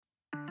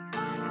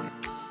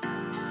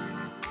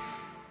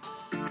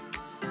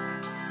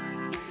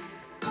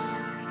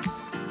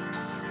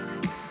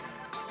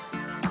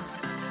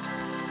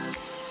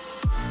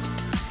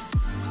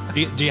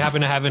Do you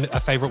happen to have a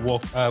favorite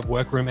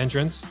workroom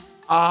entrance?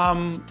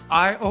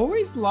 I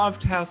always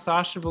loved how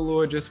Sasha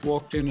Velour just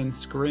walked in and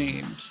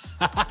screamed.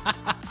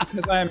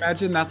 Because I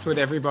imagine that's what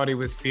everybody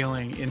was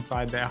feeling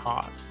inside their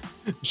heart.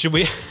 Should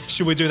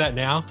we do that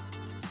now?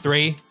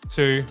 3,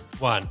 2,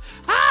 1.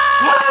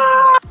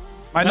 My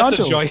That's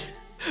nodule. a joy.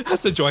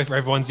 That's a joy for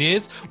everyone's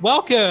ears.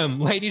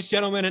 Welcome, ladies,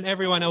 gentlemen, and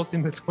everyone else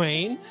in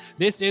between.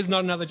 This is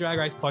not another Drag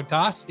Race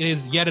podcast. It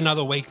is yet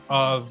another week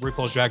of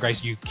RuPaul's Drag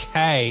Race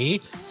UK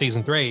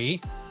Season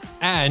 3.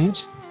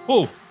 And,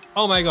 oh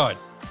my God,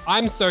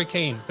 I'm so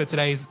keen for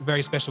today's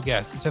very special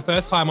guest. It's her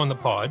first time on the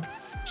pod.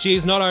 She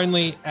is not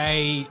only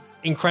a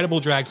incredible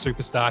drag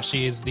superstar,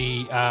 she is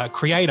the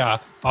creator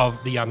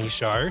of The Yummy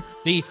Show,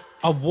 the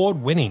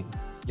award-winning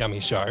Yummy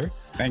Show.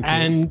 Thank you.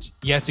 And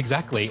yes,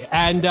 exactly.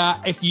 And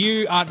if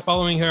you aren't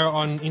following her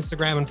on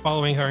Instagram and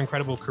following her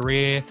incredible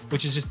career,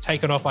 which has just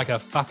taken off like a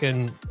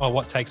fucking, well,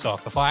 what takes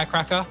off? A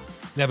firecracker?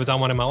 Never done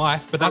one in my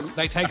life, but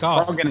they take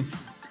off.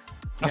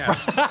 Yeah.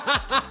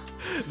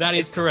 That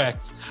is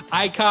correct.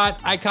 I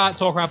can't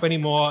talk her up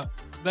anymore.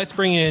 Let's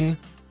bring in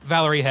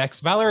Valerie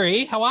Hex.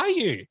 Valerie, how are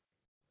you?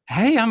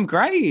 Hey, I'm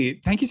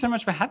great. Thank you so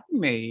much for having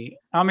me.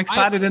 I'm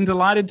excited and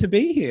delighted to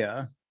be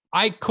here.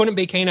 I couldn't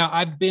be keener.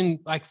 I've been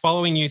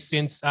following you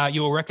since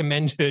you were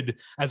recommended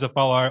as a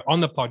follow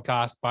on the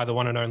podcast by the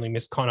one and only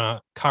Miss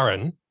Connor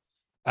Curran,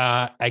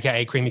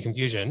 aka Creamy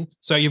Confusion.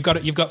 So you've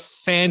got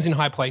fans in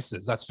high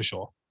places, that's for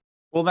sure.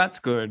 Well, that's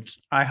good.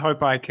 I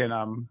hope I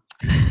can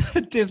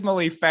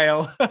dismally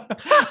fail up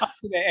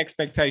to their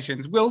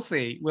expectations. We'll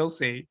see.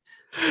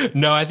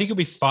 No, I think you'll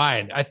be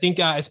fine. I think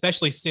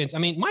especially since,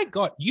 my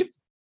God,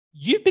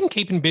 you've been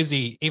keeping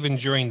busy even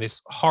during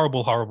this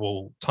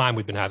horrible time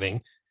we've been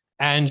having.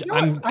 And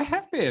I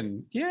have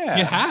been, yeah.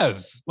 You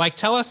have.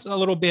 Tell us a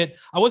little bit.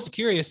 I was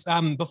curious,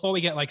 before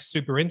we get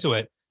super into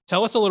it,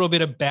 tell us a little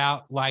bit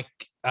about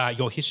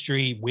your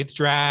history with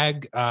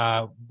drag,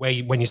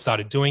 when you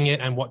started doing it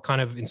and what kind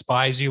of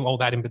inspires you, all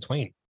that in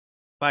between.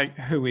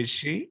 Who is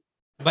she?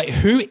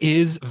 Who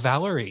is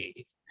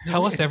Valerie?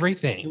 Tell us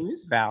everything. Who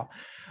is Val?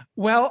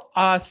 Well,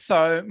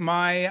 so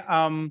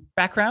my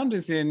background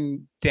is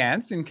in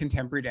dance, in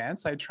contemporary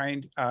dance. I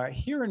trained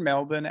here in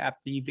Melbourne at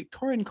the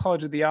Victorian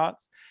College of the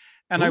Arts.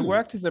 And I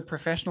worked as a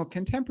professional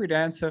contemporary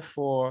dancer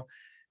for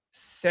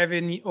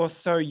 7 or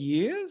so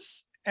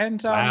years.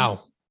 And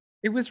wow,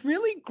 it was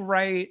really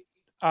great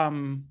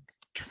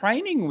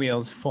training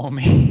wheels for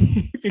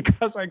me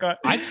because I got,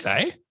 I'd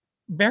say,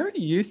 very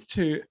used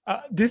to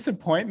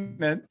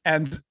disappointment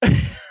and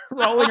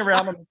rolling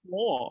around on the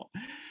floor,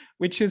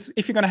 which is,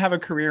 if you're going to have a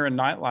career in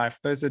nightlife,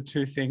 those are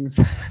two things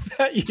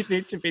that you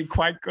need to be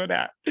quite good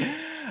at.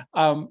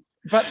 But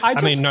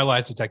no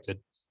lies detected.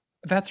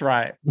 That's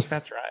right.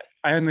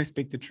 I only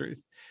speak the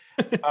truth.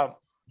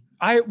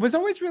 I was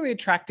always really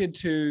attracted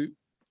to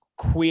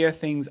queer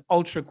things,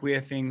 ultra queer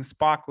things,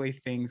 sparkly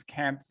things,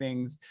 camp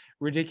things,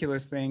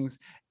 ridiculous things.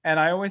 And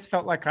I always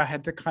felt like I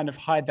had to kind of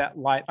hide that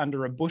light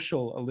under a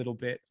bushel a little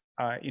bit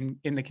in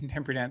the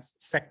contemporary dance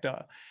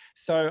sector.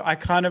 So I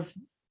kind of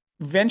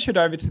ventured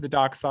over to the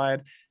dark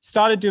side,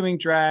 started doing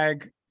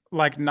drag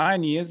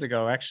 9 years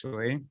ago,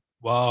 actually.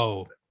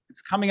 Whoa.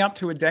 It's coming up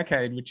to a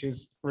decade, which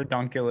is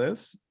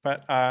redonkulous.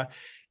 But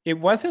it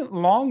wasn't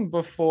long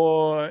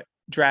before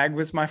drag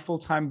was my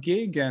full-time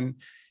gig. And,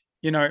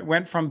 it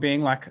went from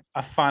being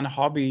a fun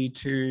hobby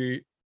to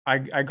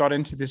I got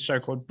into this show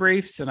called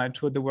Briefs, and I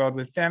toured the world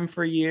with them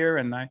for a year,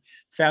 and I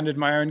founded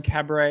my own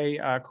cabaret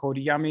called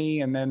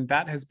Yummy. And then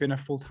that has been a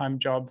full-time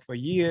job for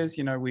years.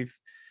 We've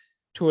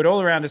toured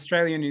all around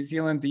Australia, New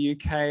Zealand, the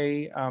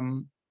UK,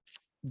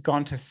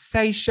 gone to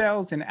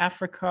Seychelles in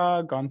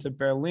Africa, gone to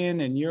Berlin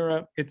in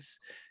Europe. It's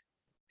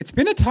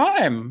been a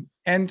time.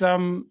 And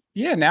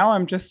now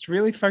I'm just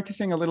really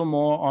focusing a little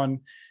more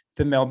on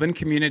the Melbourne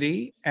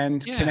community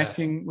and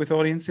connecting with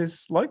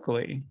audiences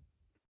locally.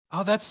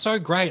 Oh, that's so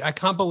great. I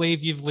can't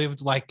believe you've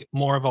lived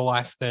more of a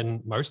life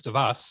than most of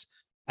us.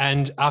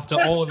 And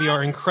after all of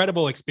your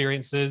incredible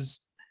experiences,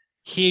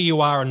 here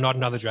you are on Not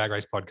Another Drag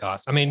Race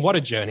podcast. What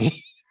a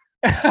journey.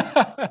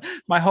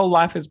 My whole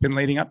life has been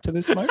leading up to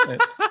this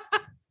moment.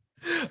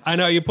 I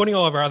know, you're putting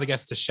all of our other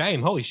guests to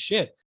shame. Holy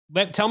shit.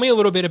 Tell me a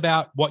little bit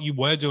about what you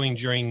were doing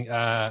during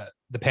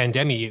the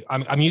pandemic.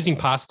 I'm using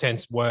past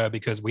tense were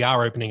because we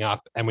are opening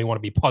up and we want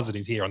to be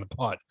positive here on the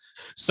pod.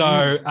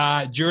 So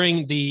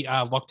during the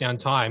lockdown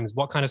times,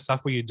 what kind of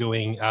stuff were you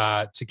doing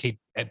to keep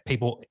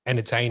people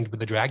entertained with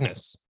the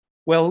dragness?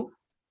 Well,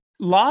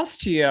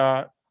 last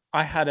year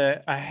I had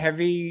a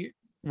heavy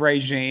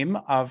regime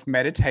of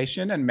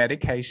meditation and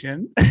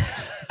medication.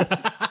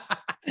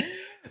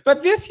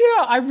 But this year,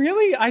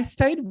 I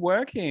stayed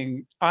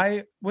working.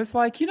 I was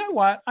like, you know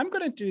what? I'm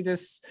going to do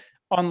this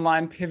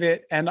online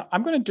pivot and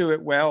I'm going to do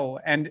it well.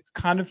 And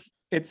kind of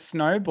it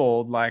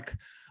snowballed.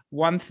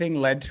 One thing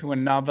led to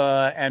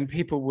another and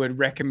people would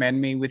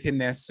recommend me within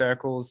their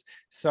circles.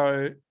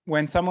 So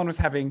when someone was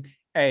having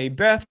a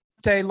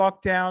birthday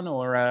lockdown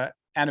or an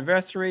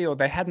anniversary, or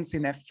they hadn't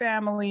seen their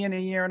family in a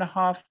year and a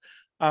half,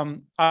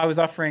 I was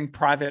offering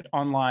private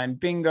online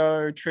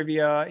bingo,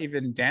 trivia,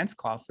 even dance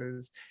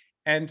classes.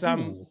 And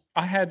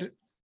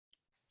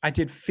I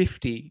did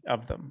 50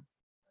 of them.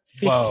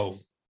 50. Whoa.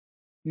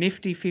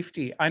 Nifty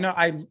 50. I know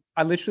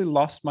I literally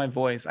lost my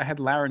voice. I had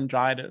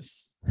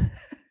laryngitis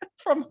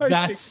from hosting.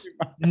 That's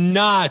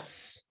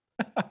nuts.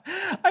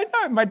 I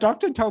know. My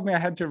doctor told me I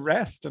had to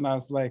rest, and I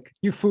was like,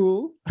 "You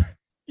fool!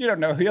 You don't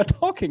know who you're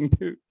talking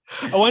to."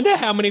 I wonder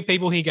how many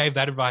people he gave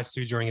that advice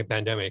to during a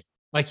pandemic.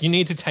 Like, you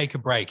need to take a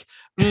break.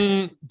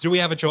 Do we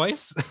have a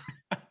choice?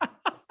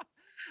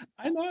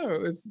 I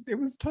know it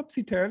was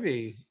topsy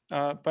turvy,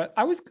 but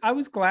I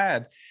was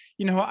glad.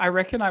 You know, I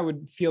reckon I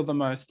would feel the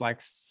most like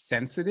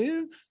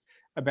sensitive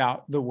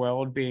about the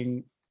world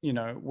being, you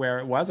know, where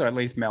it was, or at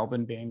least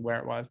Melbourne being where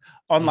it was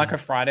on like a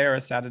Friday or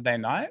a Saturday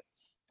night,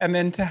 and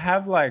then to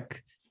have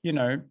like, you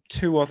know,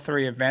 2 or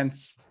 3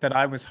 events that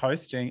I was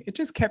hosting, it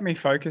just kept me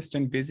focused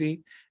and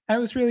busy, and it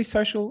was really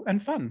social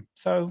and fun.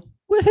 So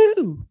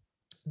woohoo!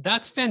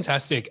 That's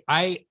fantastic.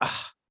 I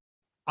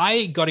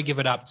got to give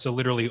it up to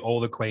literally all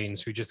the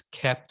queens who just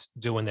kept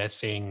doing their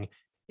thing,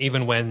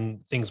 even when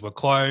things were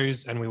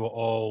closed and we were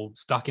all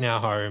stuck in our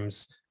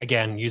homes.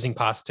 Again, using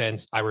past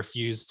tense, I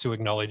refuse to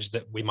acknowledge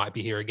that we might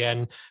be here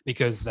again,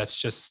 because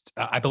that's just,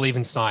 I believe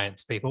in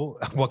science, people.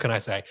 What can I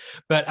say?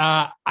 But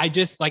I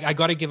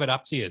got to give it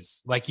up to you.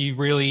 Like, you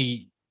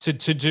really, to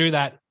do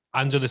that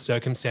under the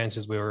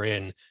circumstances we were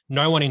in,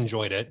 no one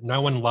enjoyed it.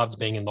 No one loved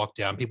being in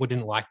lockdown. People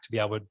didn't like to be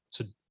able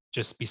to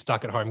just be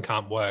stuck at home,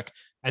 can't work.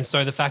 And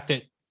so the fact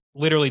that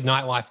literally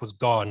nightlife was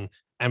gone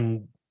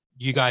and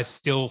you guys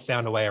still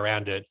found a way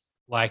around it,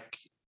 like,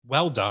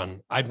 well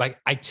done.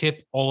 I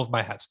tip all of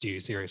my hats to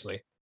you,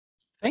 seriously.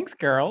 Thanks,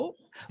 girl.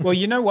 Well,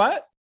 you know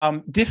what?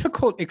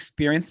 Difficult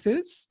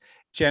experiences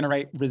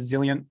generate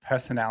resilient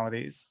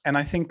personalities. And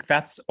I think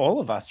that's all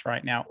of us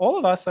right now. All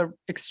of us are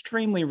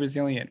extremely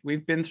resilient.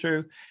 We've been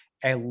through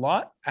a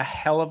lot, a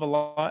hell of a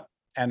lot,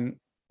 and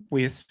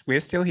we're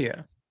still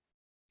here.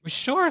 We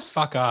sure as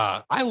fuck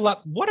are.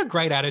 What a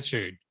great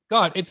attitude.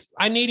 God,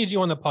 I needed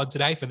you on the pod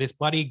today for this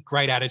bloody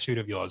great attitude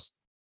of yours.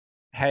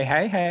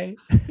 Hey.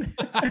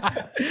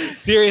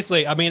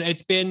 Seriously, I mean,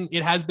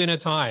 it has been a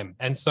time.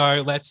 And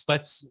so let's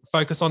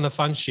focus on the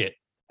fun shit.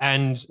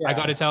 And I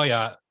got to tell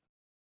you,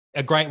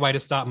 a great way to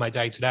start my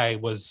day today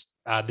was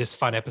this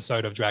fun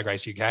episode of Drag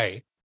Race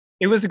UK.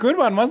 It was a good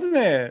one, wasn't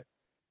it?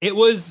 It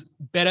was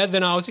better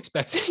than I was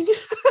expecting.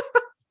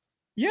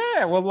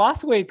 Yeah, well,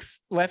 last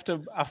week's left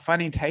a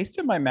funny taste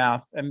in my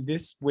mouth, and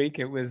this week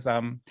it was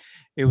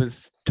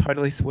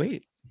totally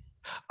sweet.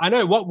 I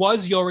know. What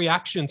was your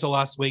reaction to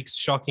last week's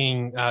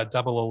shocking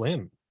double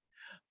Olim?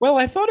 Well,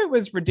 I thought it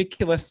was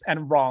ridiculous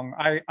and wrong.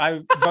 I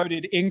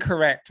voted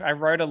incorrect. I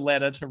wrote a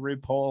letter to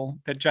RuPaul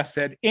that just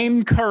said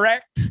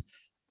incorrect,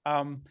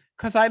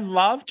 because I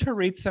love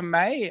Teresa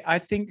May. I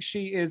think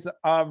she is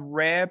a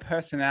rare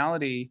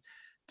personality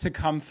to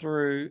come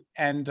through,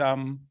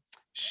 and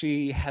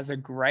she has a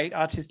great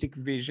artistic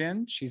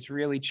vision. She's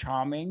really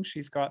charming.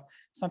 She's got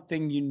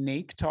something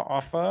unique to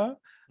offer.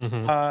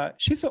 Mm-hmm.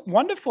 She's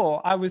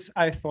wonderful.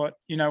 I thought,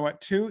 you know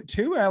what,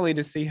 too early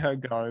to see her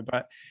go.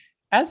 But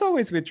as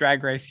always with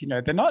Drag Race, you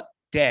know, they're not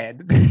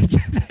dead.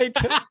 They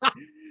just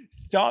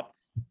stop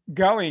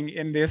going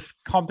in this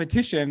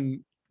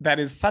competition that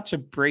is such a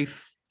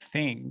brief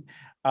thing.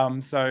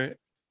 So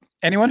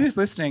anyone who's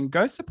listening,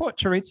 go support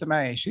Teresa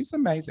May. She's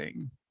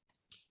amazing.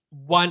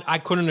 I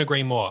couldn't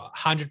agree more.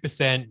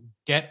 100%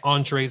 get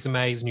on Teresa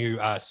May's new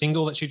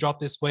single that she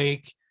dropped this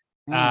week.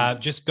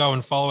 Just go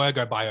and follow her,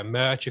 go buy her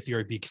merch if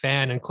you're a big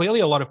fan. And clearly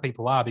a lot of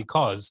people are,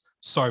 because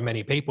so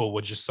many people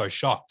were just so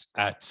shocked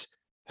at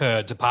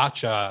her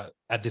departure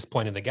at this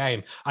point in the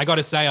game. I got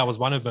to say, I was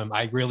one of them.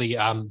 I really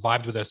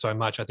vibed with her so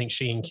much. I think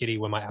she and Kitty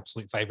were my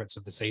absolute favorites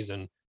of the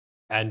season.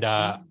 And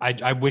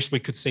I wish we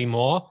could see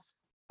more.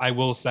 I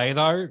will say,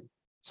 though,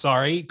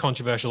 sorry,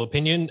 controversial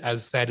opinion,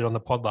 as stated on the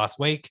pod last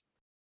week,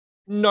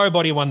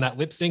 nobody won that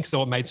lip sync,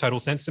 so it made total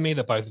sense to me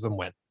that both of them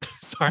went.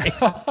 Sorry.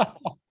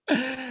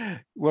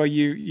 Well,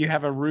 you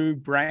have a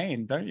rude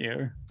brain, don't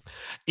you?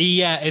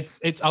 Yeah,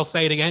 it's. I'll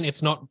say it again.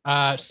 It's not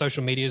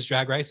social media's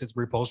Drag Race. It's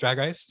RuPaul's Drag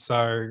Race.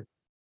 So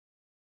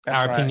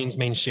our opinions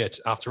mean shit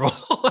after all.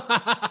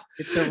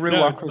 It's a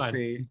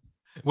ruocracy.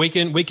 We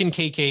can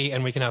kiki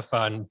and we can have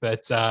fun,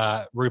 but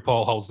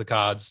RuPaul holds the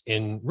cards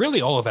in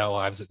really all of our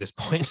lives at this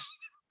point.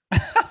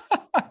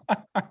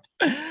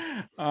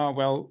 Oh,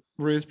 well,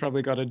 Ru's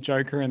probably got a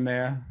joker in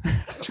there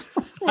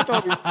with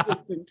all these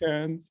twisting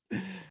turns.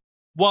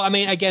 Well, I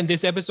mean, again,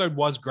 this episode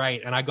was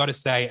great. And I got to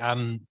say,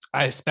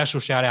 a special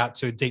shout out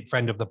to a deep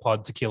friend of the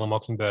pod, Tequila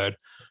Mockingbird,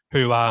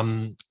 who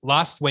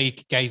last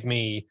week gave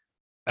me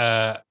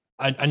a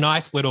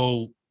nice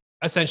little,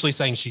 essentially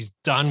saying she's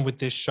done with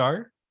this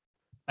show.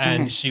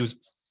 And she was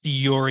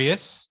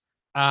furious,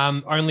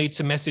 only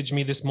to message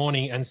me this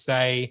morning and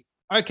say,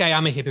 okay,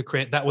 I'm a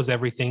hypocrite. That was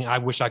everything. I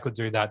wish I could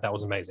do that. That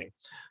was amazing.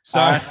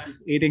 So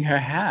eating her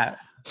hat.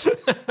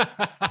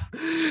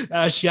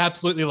 She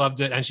absolutely loved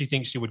it and she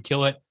thinks she would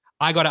kill it.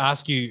 I got to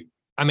ask you,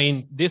 I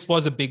mean, this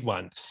was a big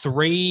one.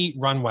 3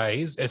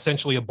 runways,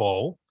 essentially a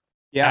ball.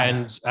 Yeah.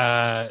 And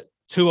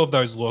one of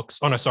those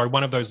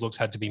looks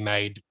had to be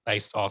made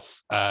based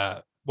off,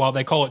 well,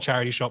 they call it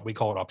charity shop, we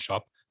call it op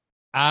shop.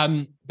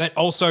 But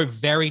also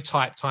very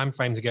tight time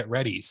frame to get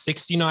ready.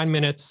 69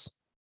 minutes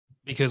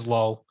because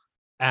lol,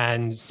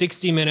 and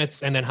 60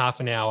 minutes and then half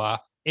an hour.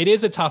 It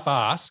is a tough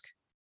ask.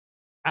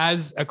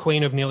 As a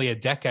queen of nearly a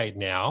decade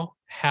now,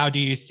 how do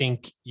you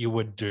think you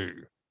would do?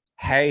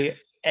 Hey,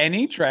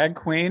 any drag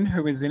queen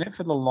who is in it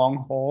for the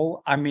long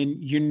haul, I mean,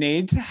 you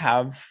need to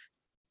have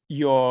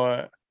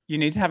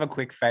a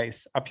quick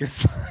face up your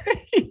sleeve.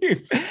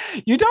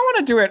 You don't want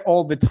to do it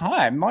all the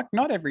time, like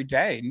not every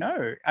day.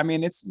 No. I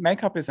mean,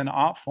 makeup is an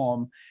art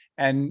form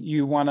and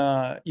you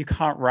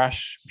can't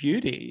rush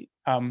beauty.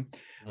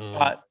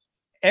 But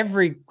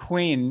every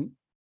queen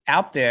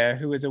out there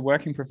who is a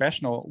working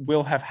professional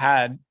will have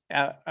had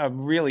a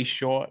really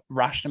short,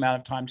 rushed amount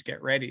of time to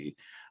get ready.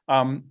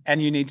 And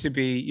you need to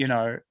be,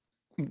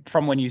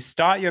 from when you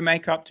start your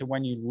makeup to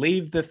when you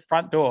leave the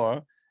front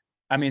door,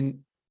 I mean,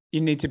 you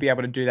need to be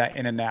able to do that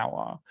in an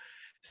hour.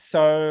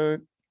 So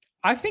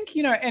I think,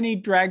 any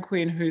drag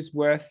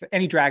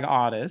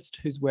artist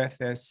who's worth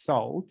their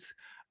salt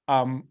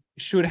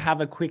should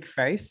have a quick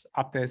face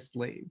up their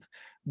sleeve.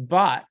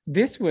 But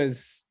this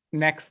was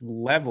next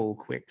level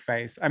quick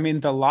face. I mean,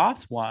 the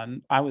last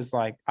one, I was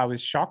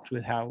shocked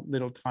with how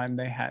little time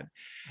they had.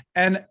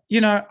 And,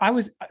 I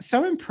was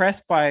so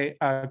impressed by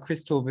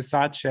Crystal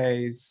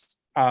Versace's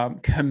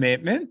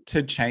commitment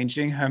to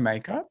changing her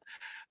makeup.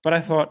 But I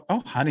thought,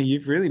 oh, honey,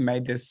 you've really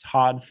made this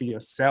hard for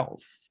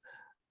yourself,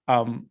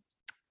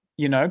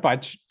 by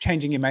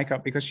changing your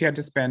makeup, because she had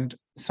to spend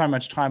so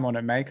much time on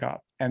her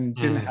makeup and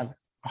didn't have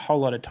a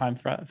whole lot of time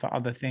for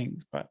other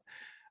things. But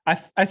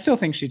I still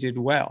think she did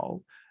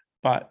well.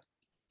 But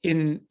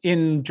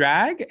in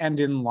drag and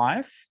in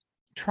life,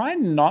 try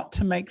not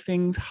to make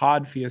things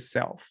hard for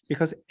yourself,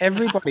 because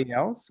everybody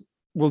else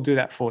will do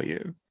that for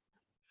you.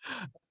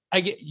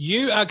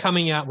 You are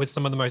coming out with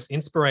some of the most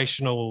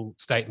inspirational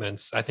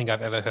statements I think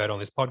I've ever heard on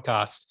this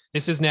podcast.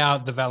 This is now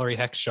the Valerie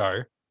Hex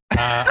show.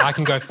 I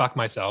can go fuck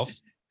myself.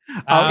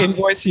 I'll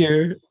invoice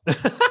you.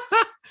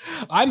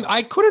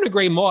 I couldn't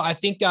agree more. I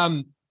think, I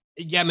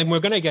mean,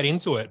 we're going to get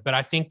into it, but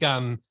I think,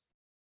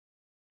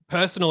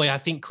 personally, I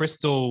think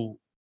Crystal,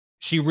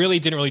 she really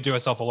didn't really do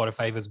herself a lot of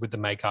favors with the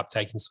makeup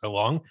taking so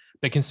long.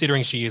 But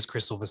considering she is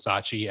Crystal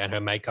Versace and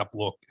her makeup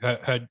look,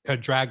 her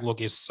drag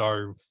look is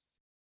so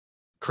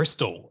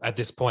Crystal at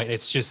this point.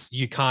 It's just,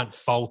 you can't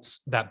fault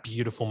that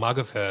beautiful mug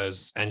of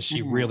hers, and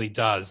she really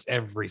does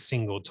every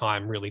single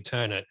time really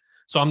turn it.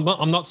 So I'm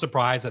not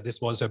surprised that this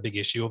was her big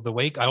issue of the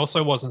week. I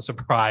also wasn't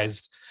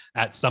surprised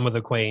at some of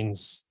the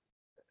queens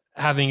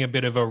having a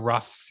bit of a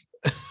rough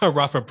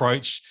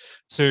approach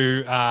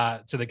to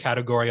the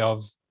category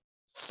of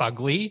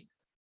fugly,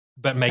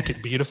 but make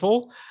it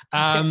beautiful.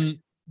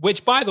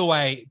 Which, by the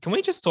way, can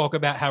we just talk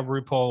about how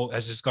RuPaul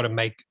has just got to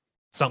make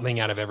something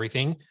out of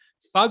everything?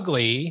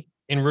 Fugly,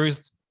 in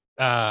Ru's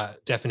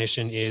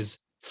definition, is,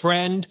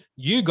 friend,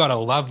 you got to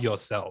love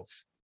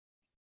yourself.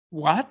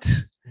 What?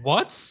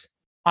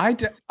 I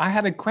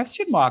had a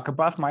question mark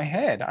above my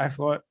head. I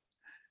thought,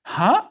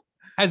 huh?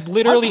 Has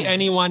literally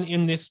anyone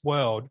in this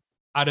world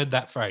uttered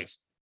that phrase?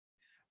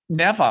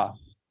 Never.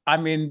 I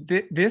mean,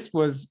 this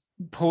was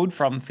pulled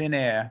from thin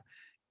air.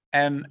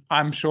 And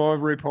I'm sure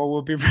RuPaul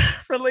will be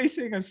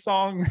releasing a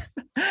song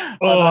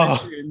on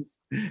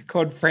iTunes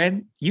called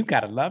 "Friend, You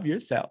Gotta Love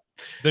Yourself."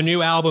 The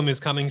new album is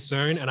coming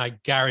soon, and I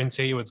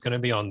guarantee you it's going to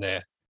be on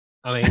there.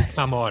 I mean,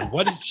 come on.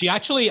 What did she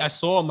actually? I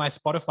saw my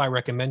Spotify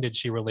recommended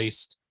she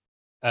released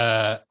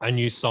a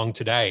new song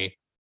today,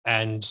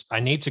 and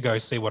I need to go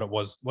see what it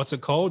was. What's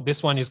it called?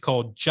 This one is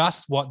called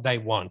 "Just What They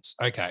Want."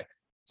 Okay.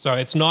 So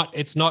it's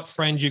not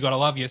friend, you gotta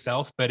love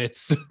yourself, but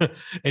it's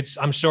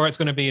I'm sure it's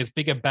going to be as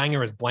big a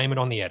banger as Blame It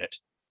on the Edit.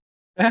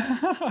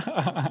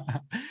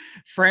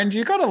 Friend,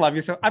 you gotta love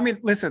yourself. I mean,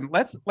 listen,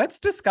 let's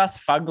discuss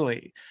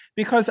fugly,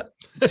 because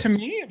to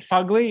me,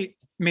 fugly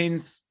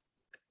means,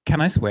 can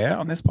I swear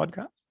on this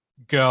podcast?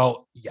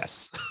 Girl,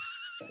 yes.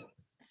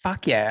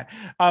 Fuck yeah.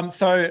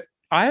 So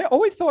I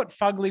always thought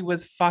fugly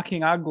was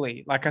fucking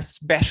ugly, like a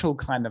special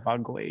kind of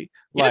ugly.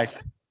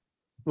 Yes.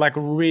 Like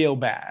real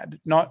bad,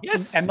 not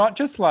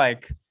just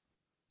like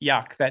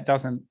yuck, that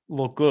doesn't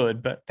look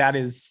good, but that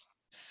is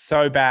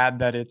so bad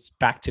that it's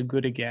back to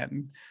good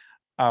again.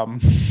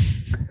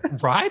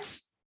 Right?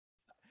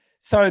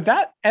 So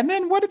that, and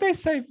then what did they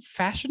say?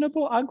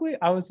 Fashionable ugly?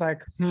 I was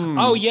like,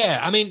 Oh yeah.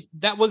 I mean,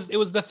 it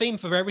was the theme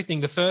for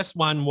everything. The first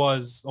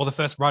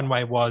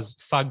runway was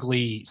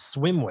fugly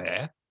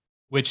swimwear,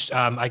 which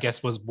I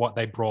guess was what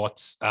they brought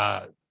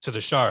to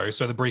the show.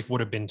 So the brief would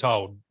have been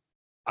told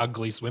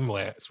ugly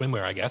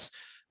swimwear, I guess.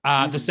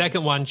 The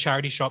second one,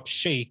 charity shop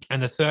chic,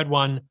 and the third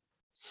one,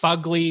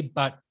 fugly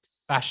but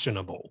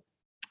fashionable.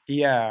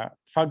 Yeah,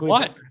 fugly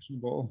but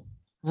fashionable.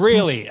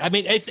 Really? I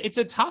mean, it's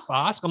a tough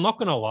ask, I'm not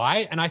going to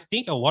lie, and I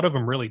think a lot of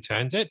them really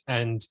turned it,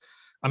 and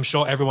I'm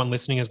sure everyone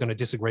listening is going to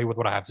disagree with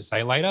what I have to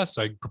say later,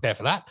 so prepare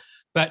for that.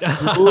 But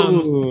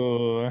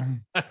Ooh,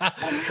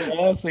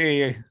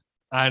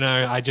 I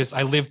know.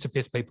 I live to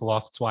piss people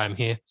off. That's why I'm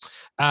here.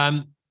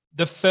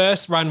 The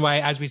first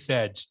runway, as we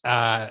said,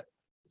 Fugly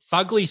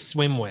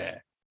swimwear,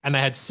 and they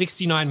had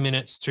 69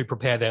 minutes to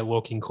prepare their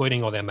look,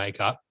 including all their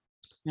makeup.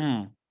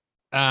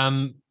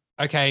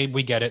 Okay,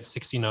 we get it.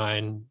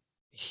 69.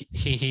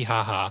 Hee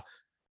ha ha.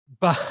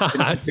 But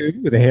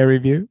with a hair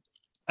review.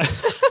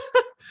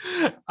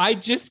 I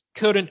just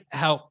couldn't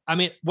help. I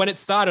mean, when it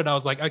started, I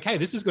was like, okay,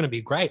 this is going to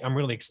be great. I'm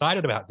really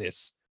excited about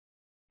this.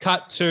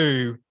 Cut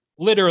to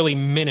literally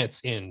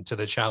minutes into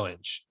the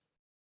challenge.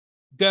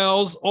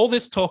 Girls, all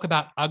this talk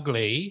about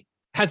ugly.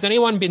 Has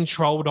anyone been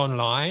trolled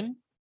online?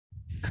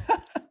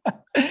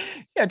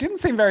 Yeah, it didn't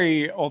seem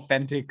very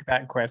authentic,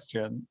 that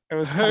question. It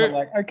was kind of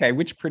like, okay,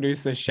 which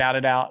producer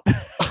shouted out,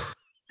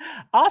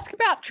 ask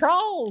about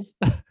trolls?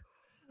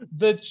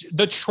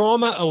 The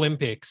Trauma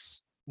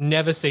Olympics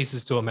never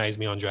ceases to amaze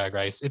me on Drag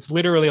Race. It's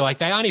literally like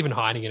they aren't even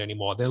hiding it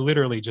anymore. They're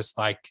literally just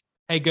like,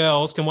 hey,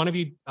 girls, can one of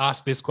you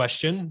ask this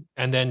question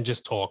and then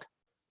just talk?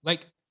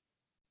 Like,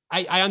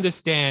 I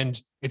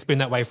understand it's been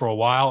that way for a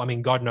while. I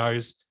mean, God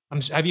knows.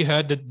 Have you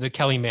heard the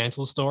Kelly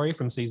Mantle story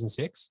from season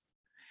 6?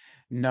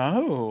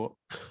 No.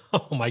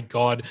 Oh my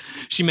God.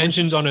 She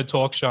mentioned on a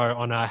talk show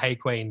on Hey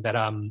Queen that,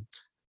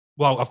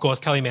 well, of course,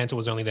 Kelly Mantle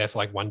was only there for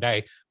like one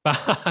day,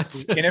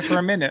 but in it for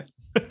a minute.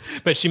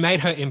 But she made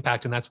her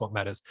impact, and that's what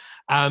matters.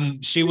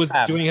 She was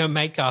doing her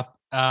makeup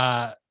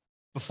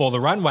before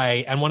the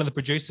runway, and one of the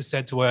producers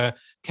said to her,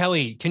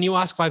 Kelly, can you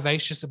ask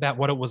Vivacious about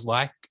what it was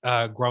like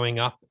growing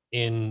up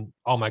in,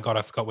 oh my God,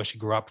 I forgot where she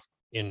grew up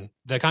in,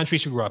 the country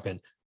she grew up in.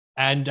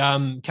 And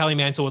Kelly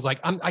Mantle was like,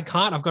 I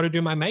can't, I've got to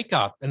do my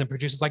makeup. And the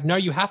producer's like, no,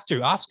 you have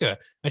to ask her.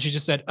 And she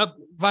just said,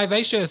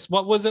 Vivacious,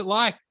 what was it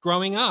like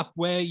growing up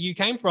where you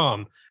came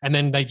from? And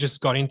then they just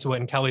got into it.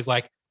 And Kelly's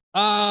like,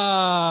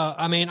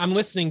 I mean, I'm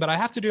listening, but I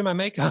have to do my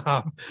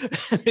makeup.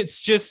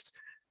 It's just,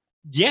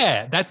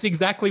 yeah, that's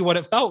exactly what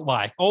it felt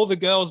like. All the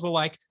girls were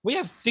like, we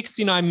have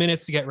 69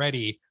 minutes to get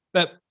ready,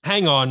 but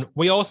hang on,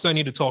 we also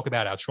need to talk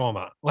about our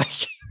trauma.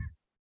 Like,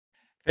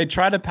 they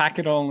try to pack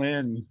it all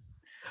in.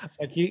 It's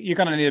like you're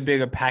gonna need a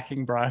bigger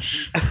packing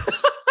brush.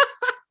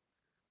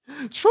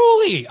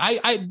 Truly,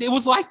 it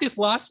was like this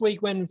last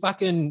week when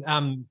fucking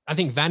I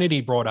think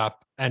Vanity brought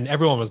up, and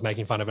everyone was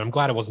making fun of it. I'm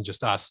glad it wasn't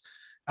just us.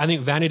 I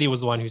think Vanity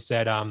was the one who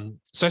said,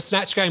 so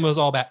Snatch Game was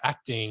all about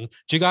acting.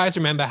 Do you guys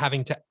remember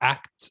having to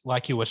act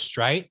like you were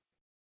straight?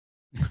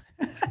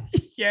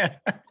 Yeah.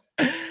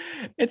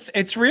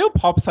 It's real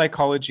pop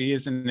psychology,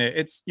 isn't it?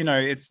 It's, you know,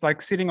 it's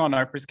like sitting on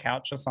Oprah's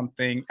couch or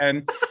something.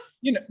 And,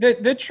 you know,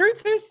 the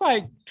truth is,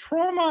 like,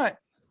 trauma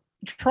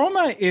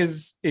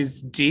is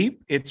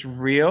deep. It's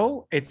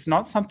real. It's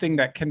not something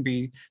that can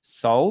be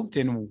solved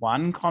in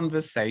one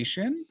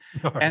conversation.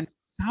 No. And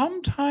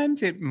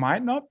sometimes it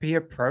might not be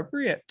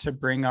appropriate to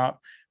bring up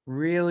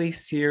really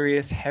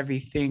serious, heavy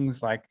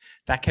things like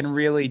that can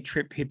really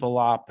trip people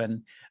up.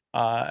 And,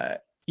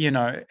 you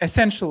know,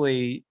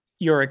 essentially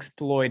you're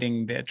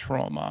exploiting their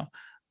trauma.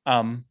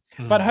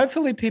 But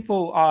hopefully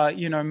people are,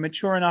 you know,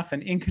 mature enough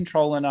and in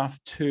control enough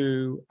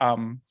to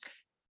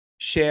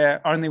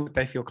share only what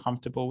they feel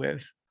comfortable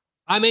with.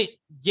 I mean,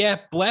 yeah,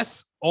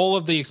 bless all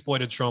of the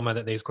exploited trauma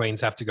that these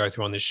queens have to go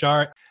through on this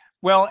show.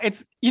 Well,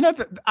 it's, you know,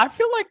 I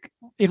feel like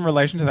in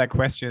relation to that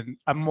question,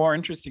 a more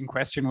interesting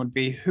question would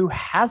be, who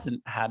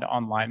hasn't had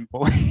online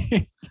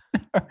bullying?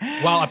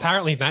 Well,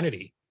 apparently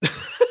Vanity.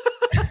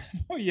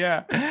 Oh,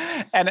 yeah.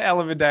 And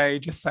Ella Vidae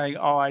just saying,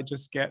 oh, I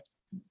just get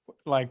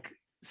like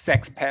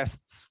sex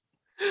pests.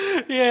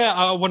 Yeah,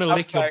 I want to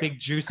lick your big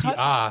juicy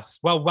ass.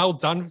 Well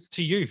done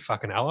to you,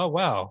 fucking Ella.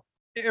 Wow.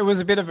 It was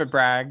a bit of a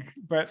brag,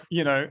 but,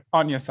 you know,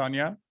 Anya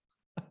Sonia.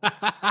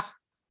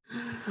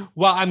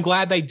 Well, I'm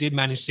glad they did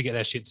manage to get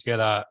their shit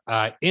together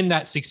in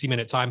that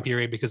 60-minute time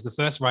period, because the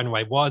first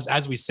runway was,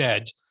 as we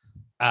said,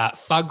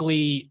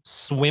 fugly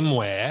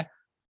swimwear.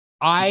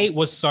 I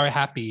was so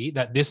happy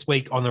that this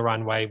week on the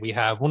runway we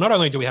have, well, not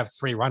only do we have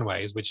 3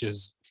 runways, which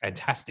is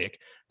fantastic,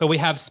 but we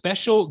have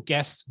special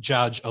guest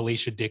judge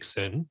Alicia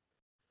Dixon,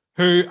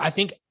 who I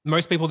think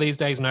most people these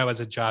days know as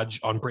a judge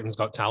on Britain's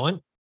Got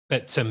Talent,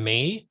 but to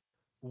me,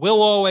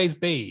 will always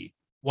be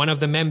one of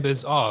the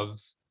members of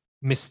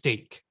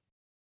Mystique.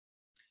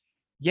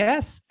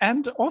 Yes,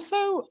 and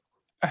also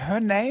her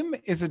name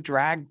is a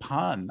drag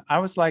pun. I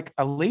was like,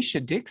 Alicia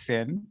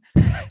Dixon?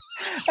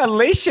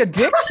 Alicia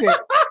Dixon?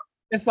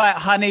 It's like,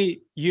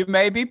 honey, you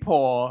may be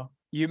poor,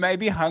 you may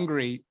be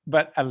hungry,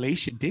 but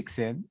Alicia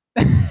Dixon?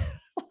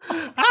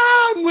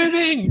 I'm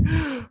winning!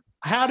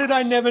 How did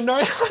I never know? I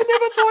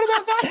never thought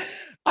about that.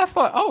 I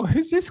thought, oh,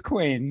 who's this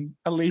queen?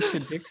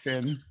 Alicia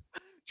Dixon.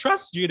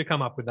 Trust you to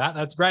come up with that.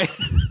 That's great.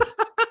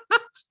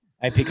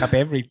 I pick up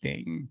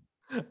everything.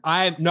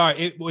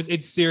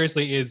 It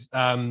seriously is.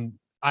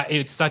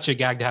 It's such a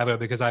gag to have her,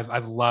 because I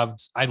love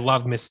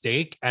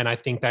Mystique, and I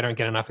think they don't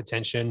get enough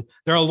attention.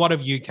 There are a lot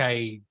of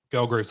UK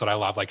girl groups that I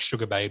love, like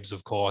Sugar Babes,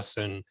 of course,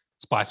 and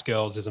Spice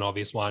Girls is an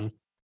obvious one.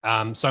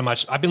 So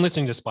much. I've been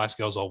listening to Spice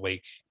Girls all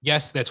week.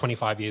 Yes, they're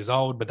 25 years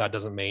old, but that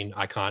doesn't mean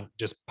I can't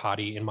just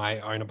party in my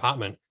own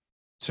apartment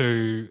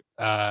to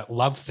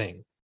Love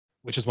Thing,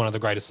 which is one of the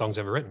greatest songs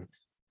ever written.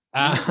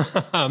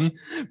 Um,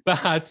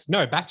 but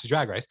no, back to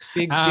Drag Race.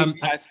 Big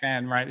guys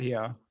fan right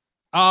here.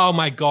 Oh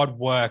my God,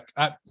 work.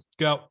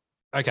 Girl,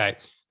 okay.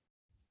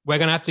 We're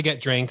going to have to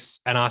get drinks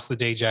and ask the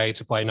DJ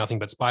to play Nothing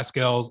But Spice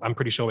Girls. I'm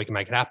pretty sure we can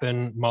make it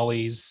happen.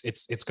 Molly's,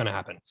 it's going to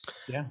happen.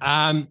 Yeah.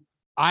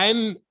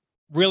 I'm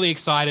really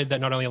excited that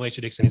not only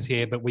Alicia Dixon is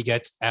here, but we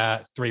get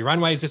 3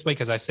 runways this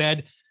week, as I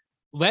said.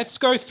 Let's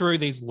go through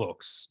these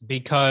looks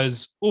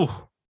because,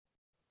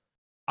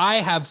 I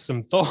have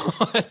some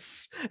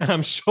thoughts, and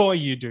I'm sure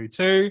you do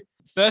too.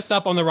 First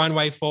up on the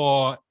runway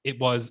for it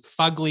was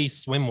Fugly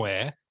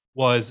Swimwear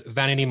was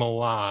Vanity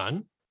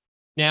Milan.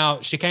 Now,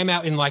 she came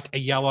out in like a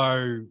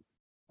yellow,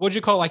 what do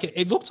you call it? Like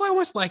it looked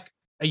almost like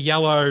a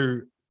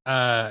yellow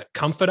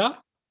comforter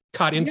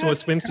cut into a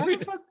swimsuit.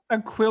 Kind of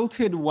a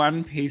quilted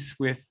one piece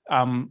with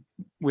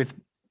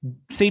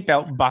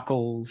seatbelt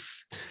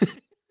buckles.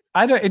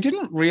 It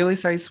didn't really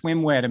say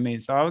swimwear to me,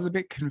 so I was a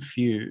bit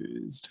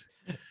confused.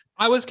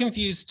 I was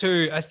confused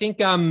too. I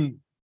think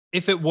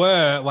if it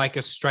were like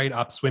a straight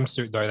up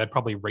swimsuit, though, they'd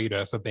probably read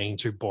her for being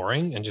too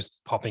boring and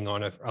just popping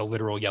on a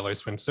literal yellow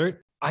swimsuit.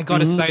 I got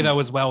to say, though,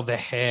 as well, the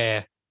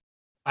hair,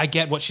 I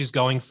get what she's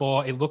going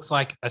for. It looks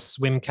like a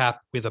swim cap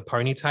with a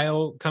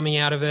ponytail coming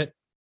out of it,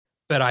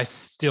 but I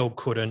still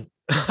couldn't.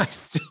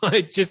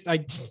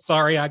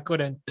 Sorry, I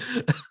couldn't.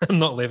 I'm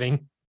not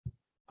living.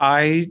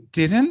 I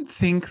didn't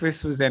think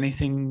this was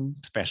anything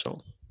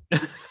special.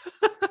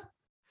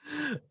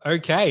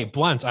 Okay,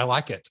 blunt. I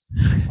like it.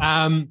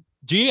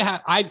 Do you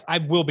have?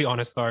 I will be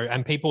honest though,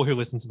 and people who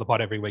listen to the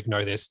pod every week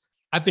know this.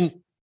 I've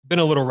been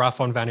a little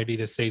rough on Vanity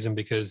this season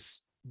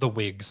because the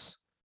wigs,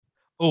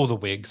 all the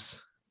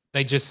wigs,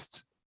 they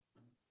just.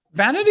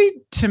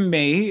 Vanity to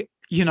me,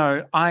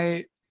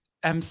 I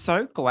am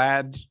so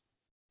glad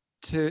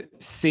to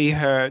see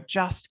her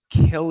just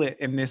kill it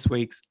in this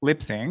week's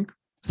lip sync.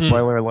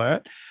 Spoiler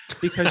alert,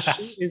 because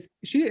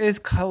she is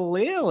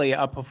clearly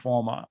a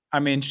performer. I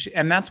mean,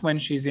 and that's when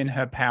she's in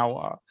her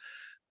power.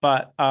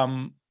 But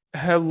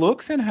her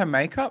looks and her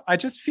makeup, I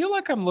just feel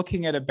like I'm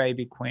looking at a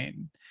baby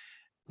queen.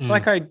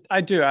 Like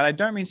I do. I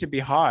don't mean to be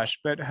harsh,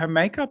 but her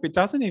makeup, it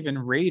doesn't even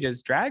read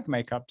as drag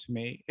makeup to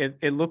me.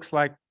 It looks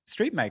like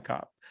street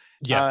makeup.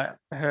 Yeah.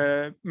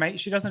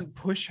 She doesn't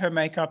push her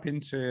makeup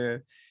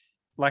into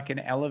like an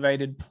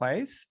elevated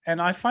place.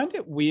 And I find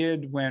it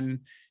weird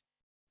when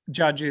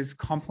judges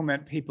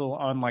compliment people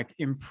on like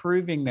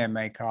improving their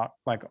makeup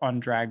like on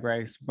Drag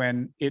Race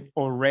when it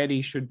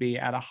already should be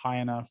at a high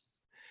enough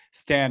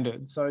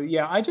standard. So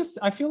yeah,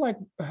 I feel like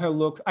her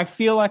look, I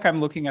feel like I'm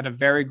looking at a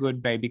very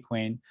good baby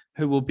queen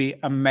who will be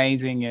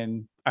amazing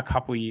in a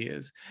couple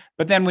years.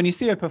 But then when you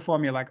see her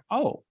perform, you're like,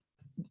 oh,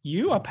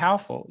 you are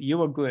powerful,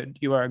 you are good,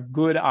 you are a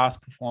good ass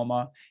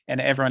performer, and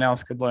everyone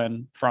else could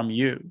learn from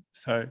you.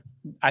 So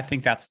I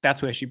think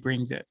that's where she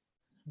brings it.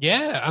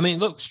 Yeah, I mean,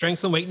 look,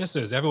 strengths and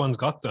weaknesses, everyone's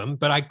got them,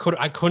 but I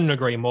couldn't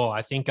agree more.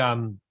 I think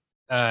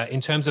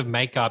in terms of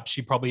makeup,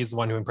 she probably is the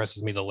one who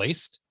impresses me the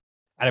least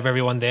out of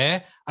everyone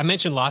there. I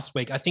mentioned last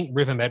week, I think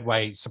River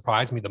Medway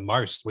surprised me the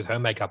most with her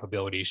makeup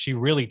abilities. She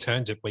really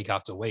turned it week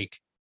after week.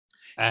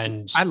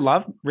 And I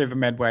love River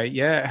Medway.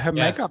 Yeah, her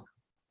makeup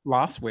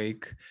last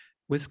week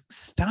was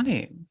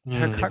stunning.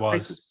 Her cut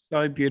crease was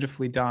so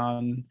beautifully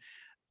done.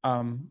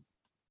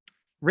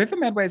 River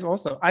Medway is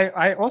also,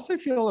 I also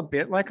feel a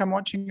bit like I'm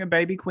watching a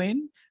baby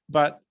queen,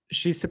 but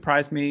she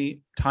surprised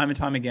me time and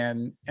time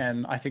again.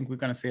 And I think we're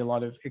going to see a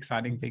lot of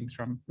exciting things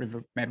from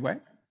River Medway.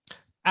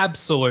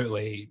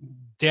 Absolutely.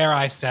 Dare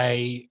I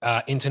say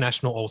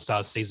International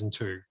All-Stars Season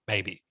 2,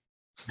 maybe.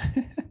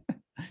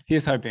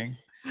 Here's hoping.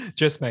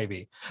 Just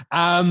maybe.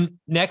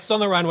 Next on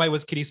the runway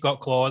was Kitty Scott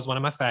Claus, one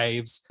of my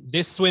faves.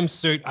 This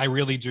swimsuit I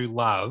really do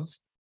love.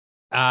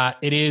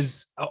 It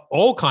is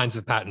all kinds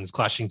of patterns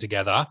clashing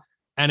together.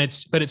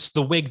 But it's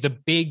the wig, the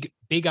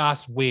big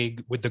ass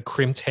wig with the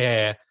crimped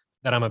hair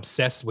that I'm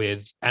obsessed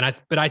with.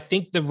 But I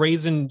think the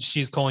reason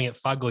she's calling it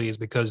fugly is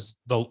because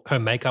her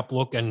makeup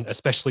look and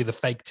especially the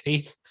fake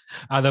teeth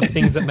are the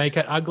things that make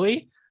it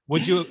ugly.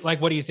 What do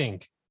you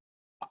think?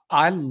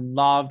 I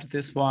loved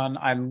this one.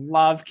 I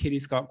love Kitty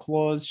Scott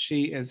Claus.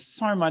 She is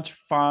so much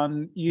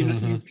fun.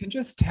 You can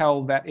just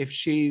tell that if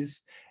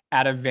she's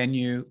at a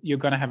venue, you're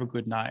going to have a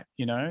good night.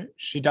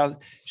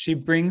 She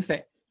brings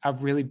a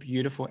really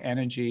beautiful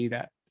energy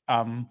that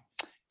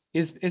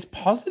is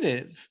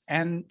positive,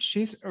 and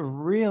she's a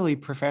really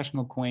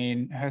professional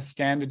queen. Her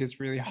standard is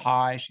really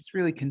high. She's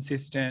really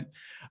consistent.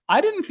 I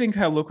didn't think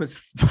her look was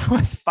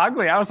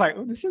fugly. I was like,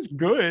 oh, this is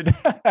good.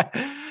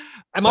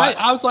 Am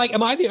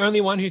I the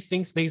only one who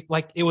thinks these,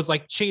 like, it was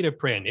like cheetah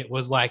print, it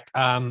was like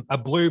a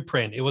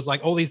blueprint, it was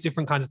like all these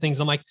different kinds of things.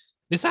 I'm like,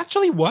 this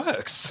actually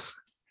works.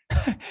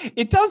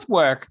 It does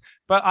work,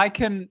 but I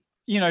can,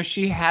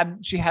 she had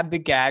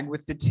the gag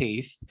with the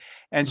teeth,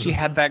 and she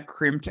had that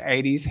crimped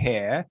 80s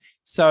hair.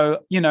 So,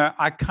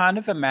 I kind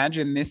of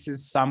imagine this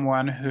is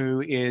someone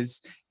who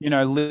is,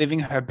 living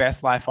her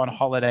best life on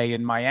holiday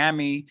in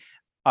Miami.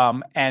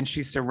 And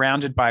she's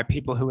surrounded by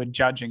people who are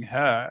judging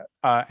her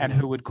and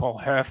who would call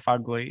her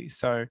fugly.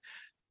 So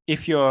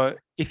if you're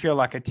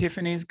like a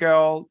Tiffany's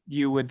girl,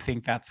 you would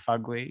think that's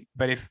fugly.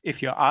 But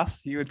if you're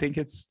us, you would think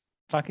it's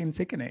fucking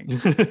sickening.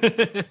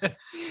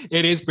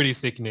 It is pretty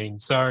sickening.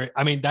 So,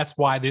 I mean, that's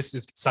why this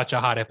is such a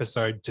hard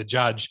episode to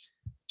judge.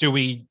 Do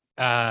we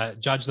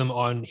judge them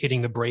on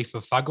hitting the brief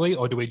of fugly,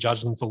 or do we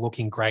judge them for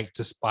looking great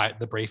despite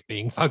the brief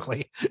being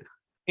fugly?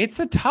 It's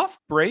a tough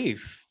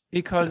brief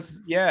because,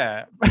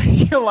 yeah,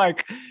 you're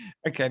like,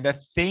 okay, the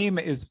theme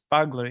is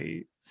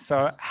fugly.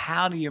 So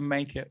how do you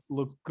make it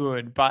look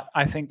good? But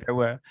I think there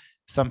were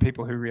some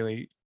people who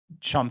really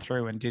shone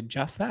through and did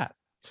just that.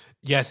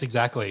 Yes,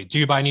 exactly. Do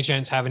you by any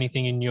chance have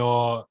anything in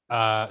your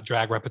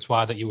drag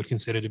repertoire that you would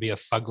consider to be a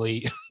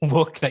fugly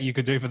look that you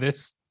could do for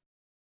this?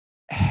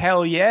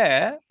 Hell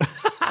yeah.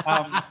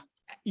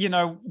 You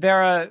know,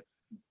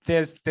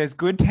 there's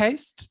good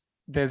taste,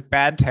 there's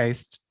bad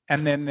taste,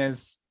 and then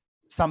there's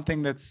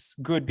something that's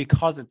good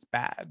because it's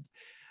bad.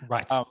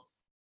 Right.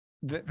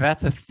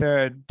 That's a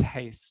third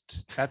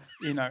taste. That's,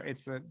 you know,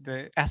 it's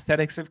the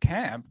aesthetics of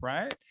camp,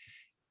 right?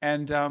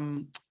 And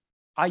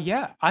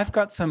I've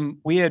got some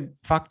weird,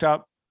 fucked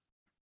up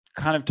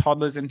kind of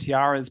toddlers and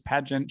tiaras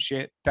pageant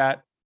shit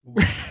that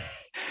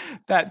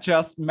that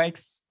just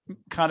makes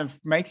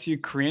you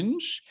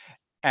cringe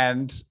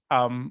and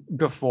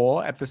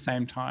guffaw at the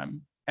same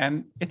time.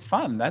 And it's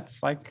fun.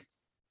 That's like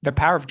the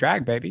power of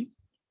drag, baby.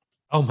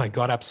 Oh my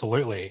God,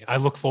 absolutely. I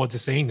look forward to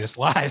seeing this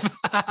live.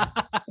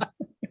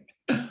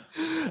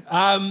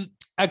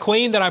 A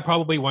queen that I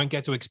probably won't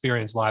get to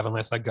experience live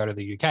unless I go to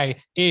the UK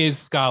is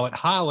Scarlet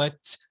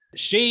Harlot.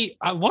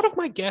 A lot of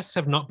my guests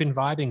have not been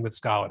vibing with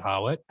Scarlet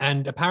Harlot,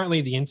 and apparently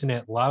the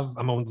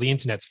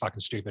internet's fucking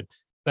stupid,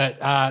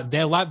 but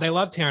they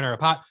love tearing her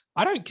apart.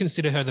 I don't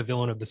consider her the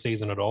villain of the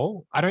season at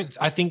all.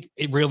 I think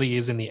it really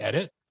is in the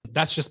edit.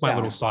 That's just my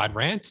little side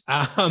rant.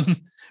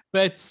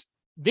 But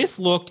this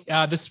look,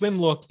 the swim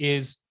look,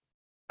 is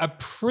a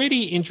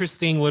pretty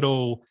interesting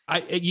little.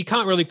 You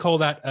can't really call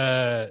that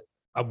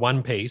a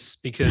one piece,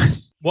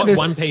 because what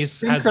one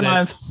piece has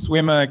synchronized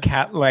swimmer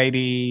cat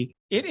lady.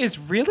 It is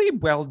really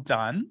well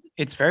done.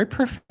 It's very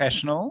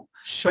professional,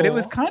 sure, but it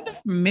was kind of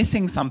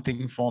missing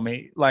something for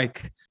me.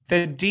 Like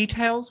the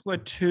details were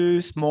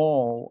too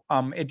small.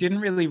 It didn't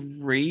really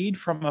read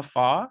from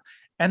afar.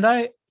 And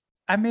I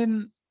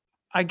mean,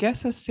 I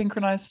guess a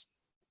synchronized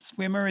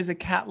swimmer is a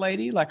cat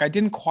lady. Like I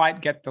didn't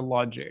quite get the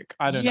logic.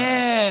 I don't know.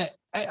 Yeah,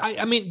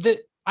 I mean,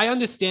 I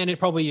understand it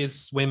probably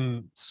is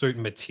swimsuit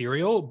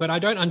material, but I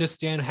don't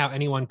understand how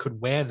anyone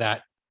could wear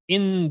that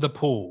in the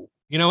pool.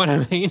 You know what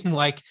I mean?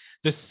 Like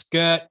the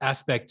skirt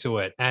aspect to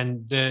it,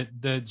 and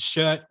the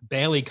shirt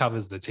barely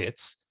covers the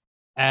tits.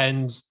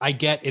 And I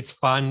get it's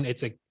fun.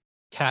 It's a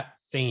cat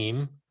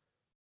theme.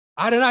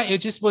 I don't know.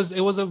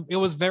 It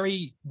was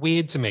very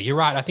weird to me. You're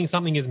right. I think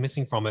something is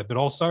missing from it, but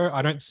also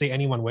I don't see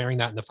anyone wearing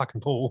that in the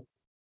fucking pool.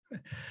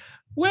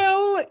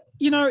 Well,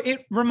 you know,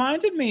 it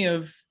reminded me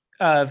of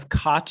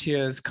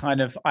Katya's kind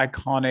of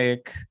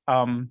iconic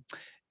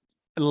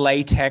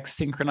latex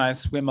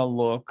synchronized swimmer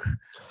look.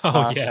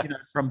 Yeah. You know,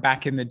 from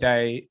back in the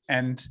day.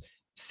 And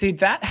see,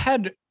 that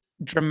had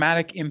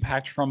dramatic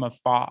impact from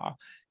afar.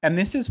 And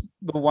this is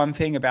the one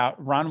thing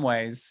about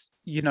runways,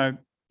 you know,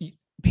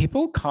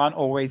 people can't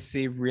always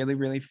see really,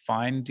 really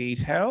fine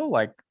detail,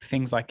 like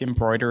things like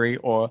embroidery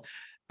or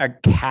a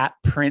cat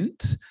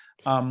print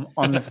on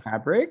the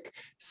fabric.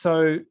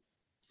 So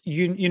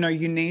you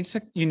need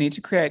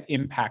to create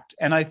impact.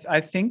 And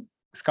I think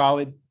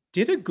Scarlett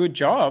did a good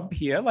job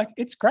here. Like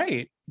it's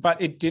great, but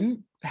it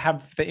didn't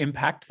have the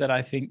impact that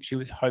I think she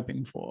was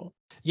hoping for.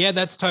 Yeah,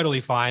 that's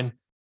totally fine.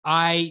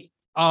 I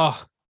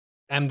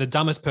am the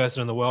dumbest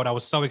person in the world. I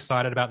was so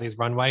excited about these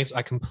runways.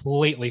 I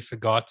completely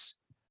forgot.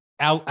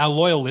 Our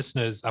loyal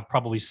listeners are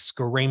probably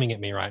screaming at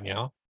me right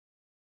now.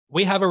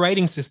 We have a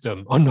rating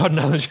system on Not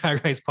Another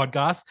Drag Race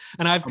podcast,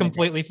 and I've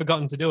completely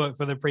forgotten to do it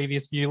for the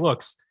previous few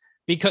looks.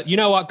 Because you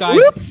know what, guys?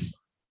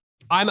 Whoops.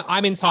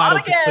 I'm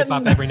entitled to slip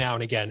up every now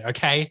and again,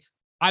 okay?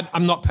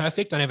 I'm not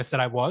perfect. I never said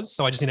I was,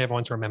 so I just need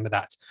everyone to remember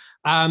that.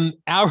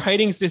 Our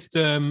rating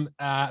system,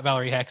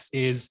 Valerie Hex,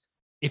 is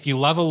if you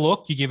love a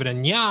look, you give it a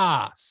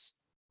nyas.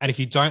 And if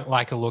you don't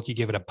like a look, you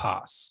give it a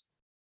pass.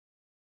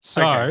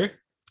 So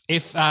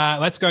if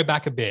let's go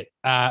back a bit.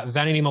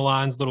 Vanity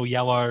Milan's little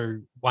yellow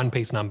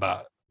one-piece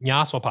number,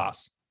 nyas or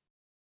pass?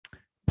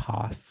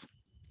 Pass.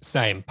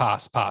 Same,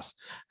 pass.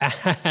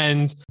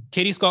 And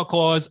Kitty Scott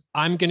Claus,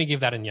 I'm going to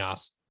give that a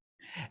nyas.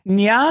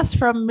 Nyas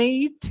from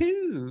me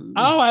too.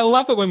 Oh, I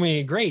love it when we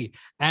agree.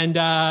 And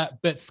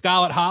but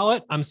Scarlet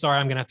Harlot, I'm sorry,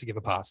 I'm going to have to give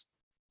a pass.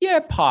 Yeah,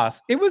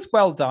 pass. It was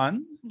well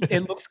done.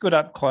 It looks good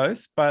up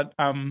close, but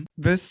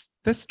the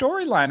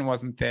storyline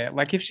wasn't there.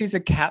 Like if she's a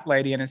cat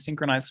lady and a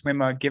synchronized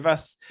swimmer, give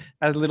us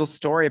a little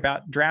story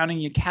about drowning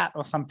your cat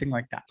or something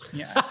like that.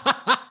 Yeah.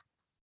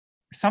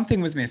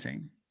 Something was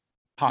missing.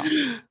 Pass.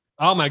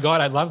 Oh my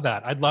God, I'd love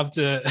that. I'd love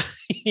to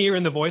hear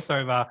in the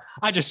voiceover,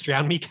 I just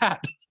drowned me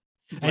cat.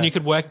 And you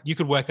could work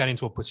that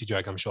into a pussy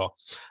joke, I'm sure.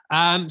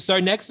 So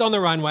next on the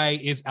runway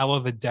is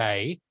Ella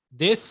Vaday.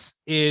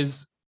 This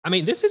is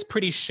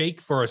pretty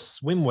chic for a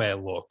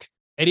swimwear look.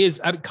 It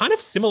is kind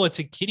of similar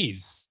to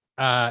Kitty's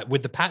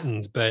with the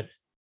patterns, but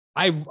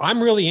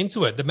I'm really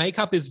into it. The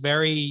makeup is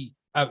very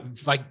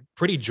like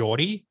pretty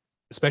Geordie,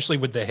 especially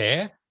with the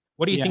hair.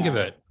 What do you think of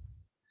it?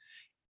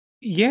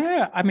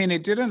 Yeah, I mean,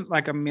 it didn't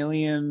like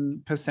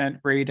 1,000,000%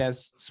 read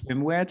as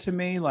swimwear to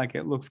me. Like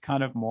it looks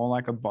kind of more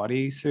like a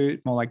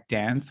bodysuit, more like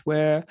dance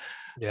wear.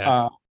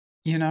 Yeah.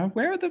 Uh,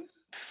 where are the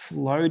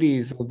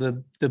floaties or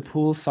the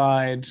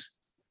poolside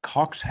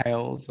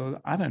cocktails or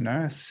I don't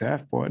know, a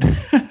surfboard?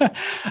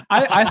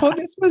 I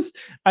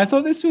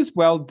thought this was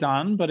well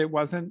done, but it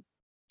wasn't.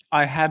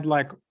 I had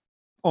like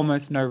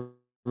almost no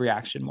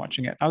reaction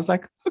watching it. I was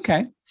like,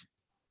 okay,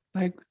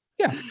 like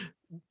yeah.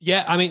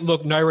 Yeah, I mean,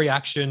 look, no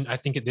reaction. I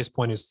think at this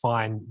point is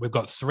fine. We've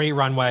got 3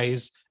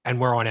 runways and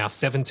we're on our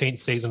 17th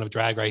season of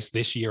Drag Race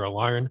this year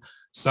alone.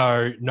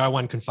 So no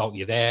one can fault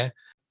you there.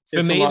 For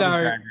It's me, a lot though,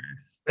 of Drag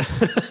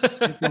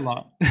Race. It's a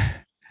lot.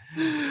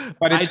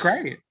 But it's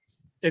great.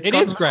 It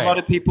is great. A lot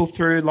of people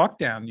through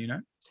lockdown.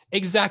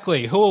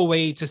 Exactly. Who are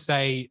we to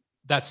say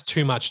that's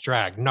too much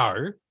drag?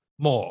 No,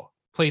 more.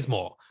 Please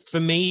more.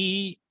 For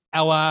me,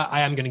 Ella,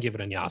 I am going to give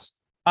it a yes.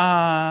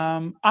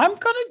 I'm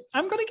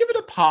gonna give it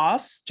a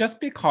pass just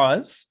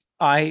because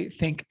I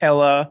think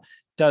Ella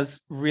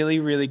does really,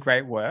 really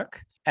great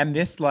work. And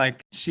this,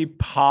 like, she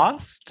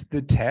passed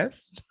the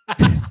test,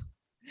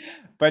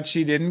 but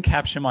she didn't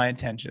capture my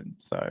attention.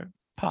 So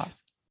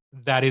pass.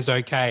 That is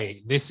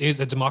okay. This is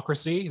a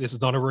democracy. This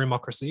is not a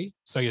roomocracy.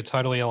 So you're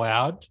totally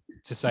allowed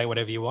to say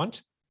whatever you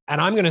want.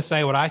 And I'm going to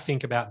say what I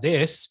think about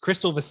this.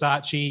 Crystal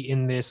Versace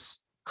in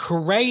this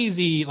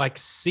crazy like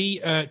sea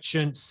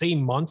urchin, sea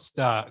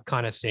monster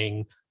kind of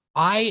thing.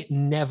 I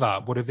never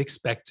would have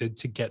expected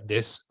to get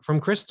this from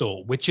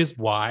Crystal, which is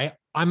why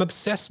I'm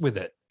obsessed with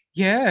it.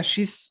 Yeah,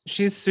 she's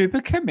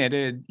super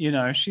committed.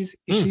 She's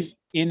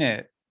in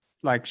it.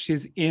 Like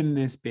she's in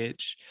this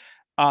bitch.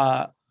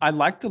 I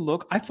like the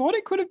look. I thought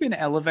it could have been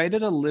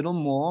elevated a little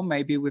more,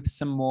 maybe with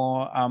some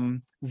more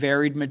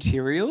varied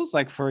materials,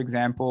 like for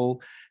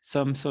example,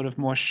 some sort of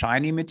more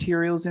shiny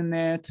materials in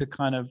there to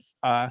kind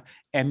of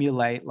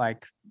emulate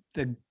like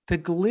the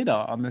glitter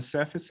on the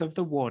surface of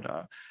the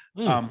water,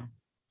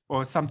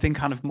 or something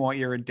kind of more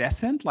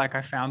iridescent. Like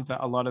I found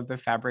that a lot of the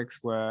fabrics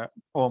were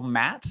all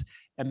matte,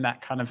 and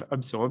that kind of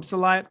absorbs the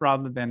light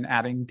rather than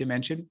adding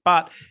dimension.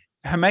 But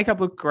her makeup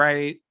looked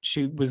great.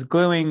 She was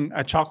gluing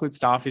a chocolate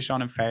starfish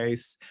on her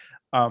face.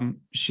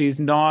 She's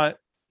not,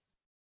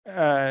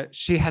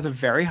 she has a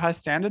very high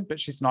standard, but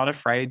she's not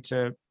afraid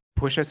to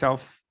push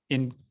herself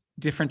in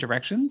different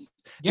directions.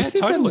 Yeah, this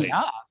totally. Is a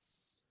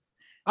yes.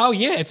 Oh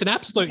yeah, it's an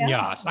absolute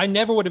yes. I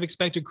never would have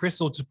expected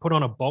Crystal to put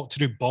on to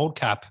do bold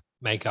cap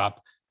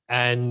makeup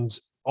and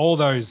all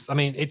those. I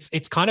mean,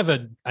 it's kind of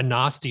a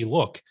nasty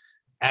look.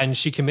 And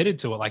she committed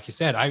to it, like you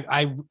said.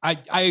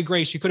 I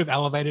agree. She could have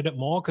elevated it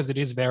more because it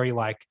is very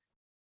like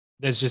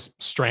there's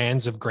just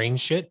strands of green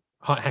shit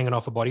hanging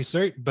off a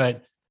bodysuit.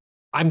 But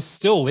I'm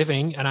still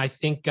living, and I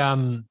think I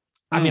mean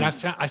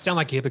I sound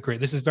like a hypocrite.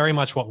 This is very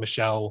much what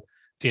Michelle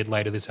did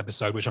later this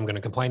episode, which I'm going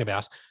to complain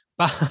about.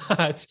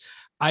 But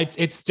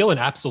it's still an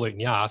absolute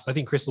yes. I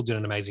think Crystal did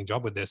an amazing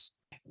job with this.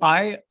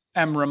 I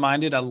am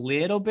reminded a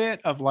little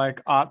bit of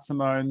like Art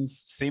Simone's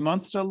Sea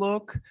Monster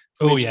look.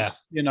 Oh yeah,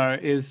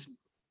 is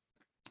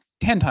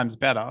 10 times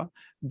better,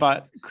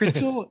 but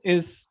Crystal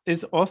is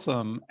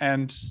awesome,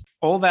 and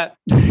all that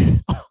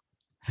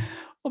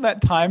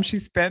time she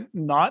spent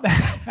not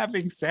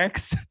having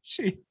sex,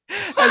 she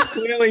has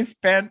clearly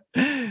spent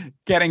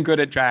getting good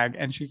at drag,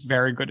 and she's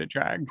very good at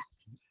drag.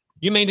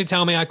 You mean to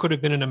tell me I could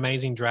have been an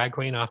amazing drag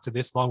queen after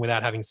this long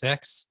without having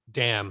sex?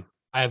 Damn,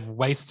 I have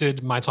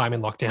wasted my time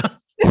in lockdown.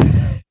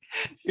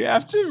 You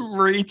have to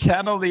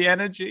rechannel the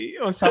energy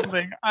or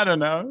something. I don't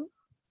know.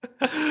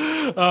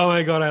 Oh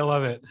my God, I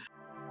love it.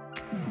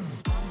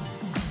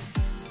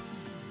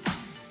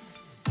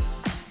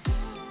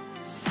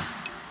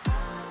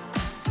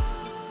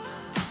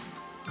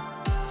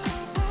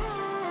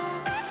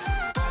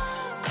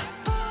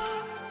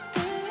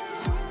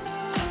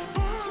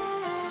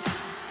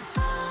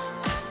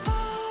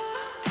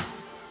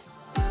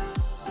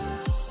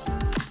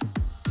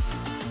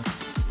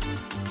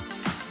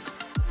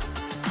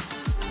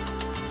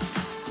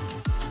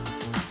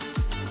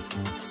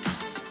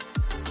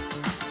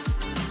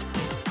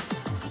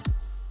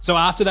 So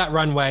after that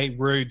runway,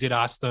 Rue did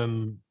ask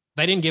them,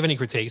 they didn't give any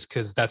critiques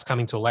because that's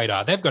coming till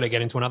later. They've got to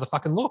get into another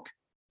fucking look.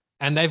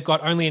 And they've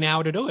got only an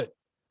hour to do it.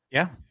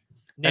 Yeah.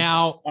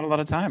 Now, that's not a lot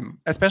of time,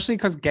 especially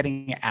because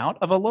getting out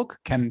of a look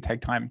can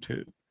take time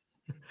too.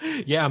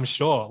 Yeah, I'm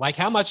sure. Like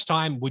how much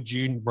time would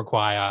you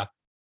require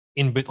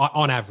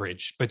on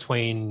average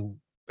between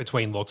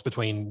looks,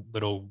 between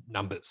little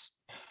numbers?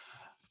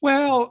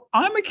 Well,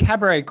 I'm a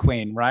cabaret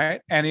queen,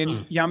 right? And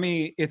in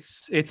Yummy,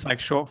 it's like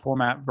short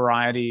format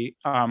variety.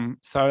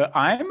 So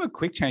I'm a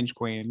quick change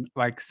queen.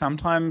 Like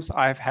sometimes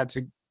I've had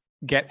to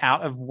get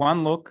out of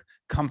one look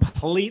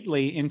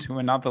completely into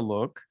another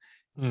look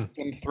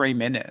in 3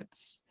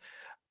 minutes.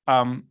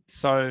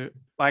 So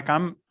like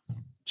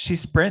she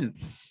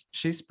sprints.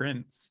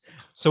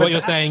 So what you're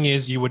saying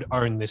is you would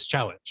own this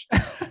challenge.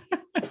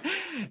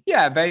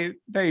 Yeah,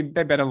 they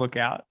better look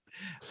out.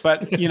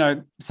 But,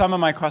 some of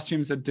my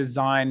costumes are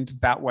designed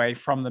that way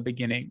from the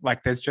beginning.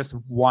 Like there's just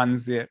one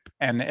zip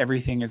and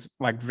everything is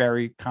like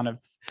very kind of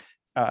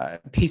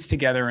pieced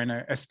together in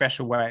a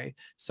special way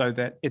so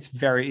that it's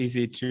very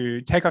easy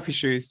to take off your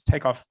shoes,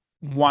 take off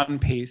one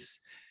piece,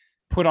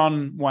 put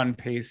on one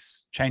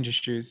piece, change your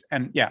shoes.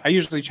 And yeah, I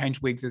usually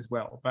change wigs as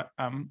well. But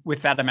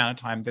with that amount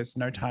of time, there's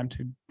no time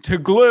to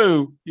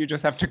glue. You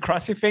just have to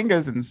cross your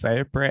fingers and say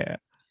a prayer.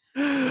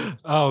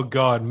 Oh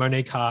God,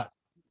 Monique Hart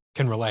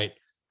can relate.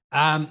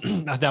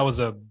 That was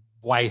a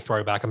way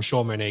throwback. I'm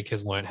sure Monique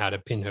has learned how to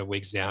pin her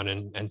wigs down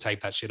and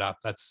tape that shit up.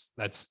 That's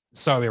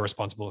so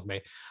irresponsible of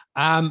me.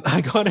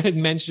 I gotta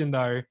mention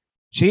though,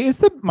 she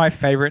is my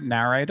favorite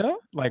narrator,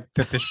 like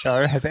that the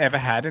show has ever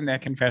had in their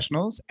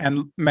confessionals,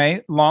 and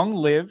may long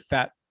live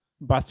that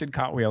busted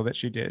cartwheel that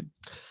she did.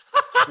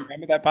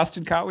 Remember that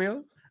busted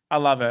cartwheel? I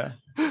love her.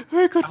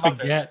 Who could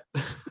forget?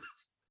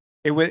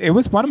 It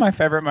was one of my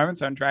favorite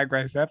moments on Drag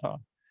Race ever.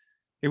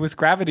 It was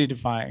gravity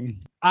defying.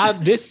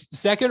 This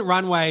second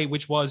runway,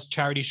 which was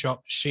Charity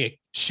Shop Chic.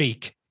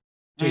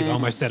 Geez, I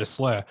almost said a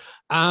slur.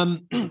 I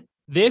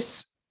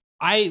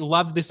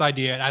loved this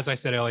idea. As I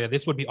said earlier,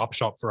 this would be op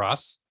shop for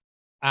us.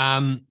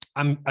 I'm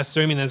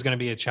assuming there's going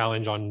to be a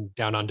challenge on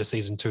Down Under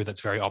season 2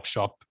 that's very op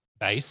shop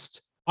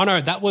based. Oh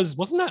no,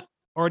 wasn't that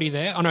already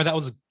there? Oh no, that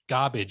was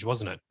garbage,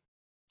 wasn't it?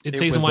 Did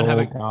season 1 have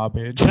a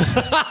garbage?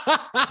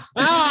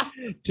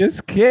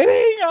 Just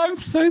kidding. I'm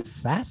so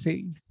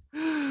sassy.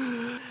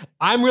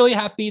 I'm really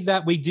happy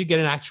that we did get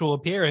an actual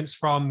appearance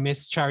from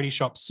Miss Charity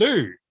Shop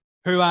Sue,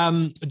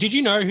 who did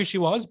you know who she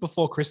was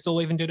before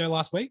Crystal even did her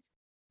last week?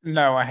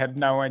 No, I had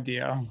no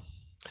idea.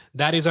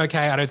 That is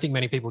okay. I don't think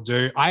many people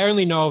do. I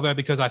only know of her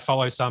because I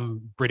follow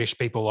some British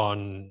people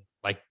on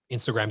like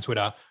Instagram,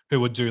 Twitter, who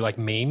would do like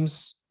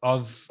memes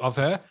of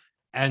her.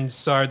 And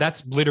so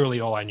that's literally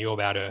all I knew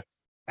about her.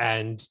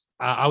 And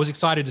I was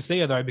excited to see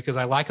her though, because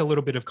I like a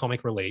little bit of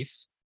comic relief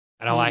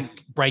and I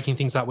like breaking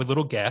things up with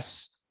little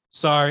guests.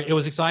 So it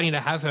was exciting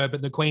to have her,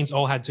 but the queens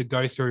all had to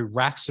go through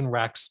racks and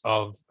racks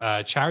of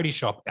charity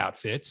shop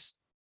outfits.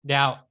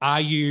 Now,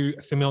 are you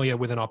familiar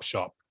with an op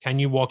shop? Can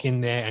you walk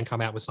in there and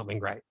come out with something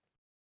great?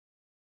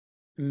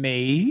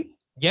 Me?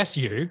 Yes,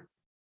 you.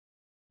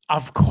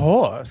 Of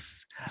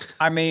course.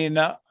 I mean,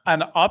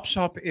 an op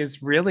shop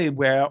is really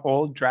where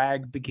all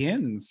drag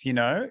begins,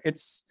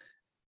 It's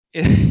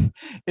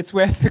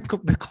where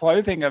the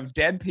clothing of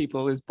dead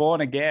people is born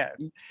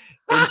again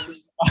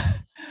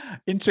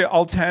into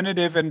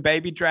alternative and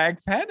baby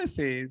drag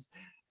fantasies.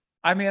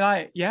 I mean,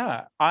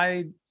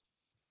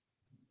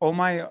 all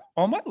my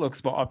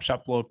looks were op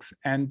shop looks,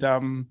 and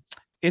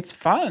it's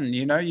fun.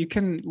 You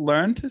can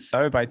learn to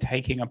sew by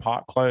taking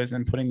apart clothes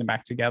and putting them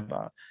back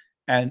together.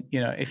 And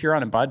if you're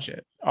on a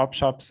budget, op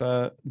shops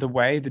are the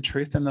way, the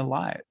truth, and the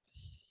light.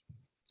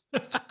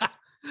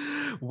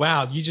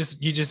 Wow, you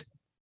just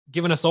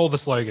giving us all the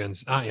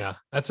slogans, aren't you?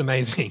 That's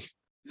amazing.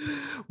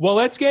 Well,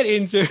 let's get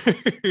into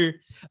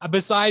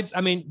besides,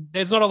 I mean,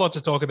 there's not a lot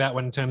to talk about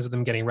in terms of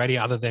them getting ready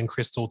other than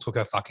Crystal took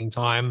her fucking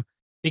time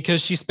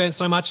because she spent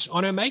so much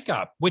on her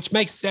makeup, which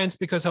makes sense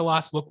because her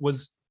last look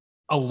was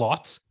a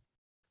lot.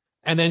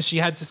 And then she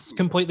had to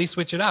completely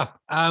switch it up.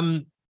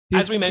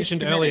 As we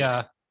mentioned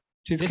earlier,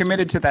 she's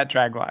committed to that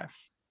drag life.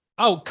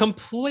 Oh,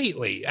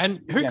 completely.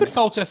 And who could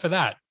fault her for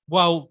that?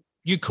 Well,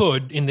 you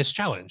could in this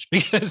challenge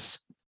because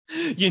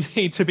you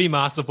need to be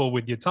masterful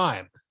with your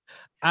time.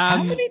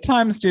 How many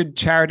times did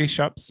Charity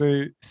Shop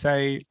Sue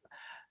say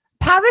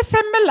Paris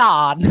and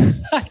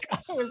Milan?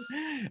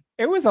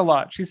 It was a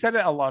lot. She said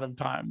it a lot of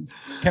times.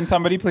 Can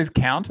somebody please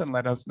count and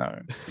let us know?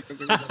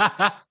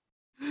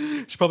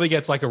 She probably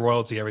gets like a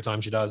royalty every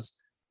time she does.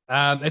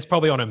 It's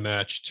probably on her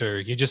merch too.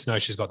 You just know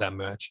she's got that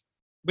merch,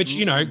 which,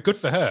 good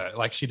for her.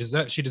 Like she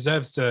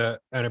deserves to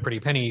earn a pretty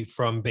penny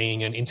from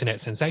being an internet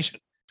sensation.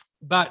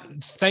 But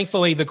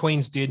thankfully, the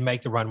queens did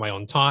make the runway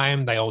on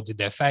time. They all did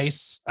their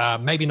face.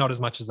 Maybe not as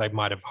much as they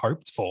might have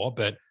hoped for,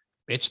 but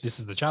bitch, this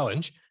is the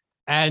challenge.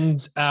 And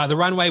the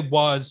runway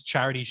was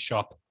Charity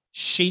Shop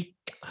Chic.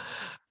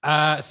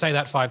 Say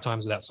that 5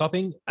 times without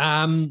stopping.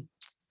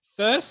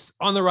 First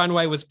on the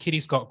runway was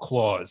Kitty Scott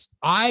Claus.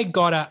 I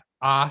gotta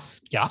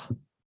ask ya.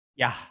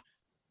 Yeah.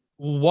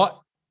 What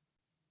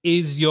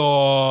is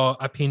your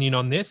opinion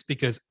on this?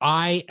 Because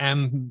I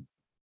am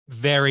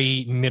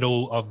very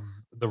middle of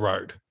the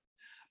road.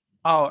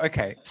 Oh,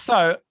 okay.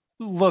 So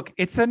look,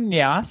 it's a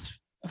nyas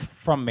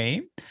from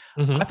me.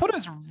 I thought it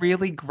was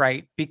really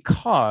great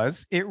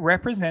because it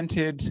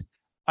represented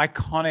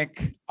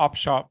iconic op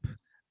shop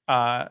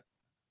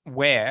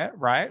wear,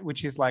 right?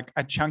 Which is like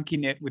a chunky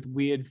knit with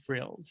weird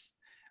frills,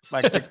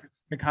 like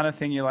the kind of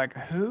thing you're like,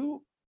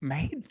 who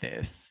made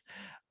this?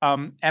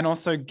 And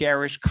also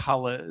garish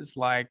colors,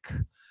 like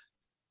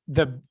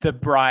the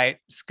bright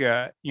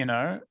skirt,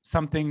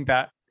 something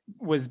that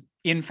was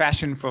in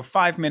fashion for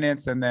 5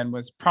 minutes and then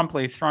was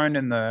promptly thrown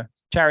in the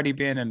charity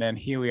bin, and then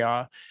here we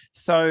are.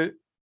 So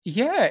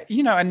yeah,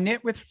 a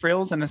knit with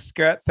frills and a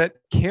skirt that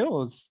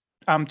kills.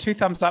 2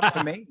 thumbs up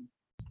for me.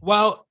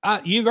 Well,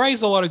 you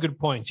raised a lot of good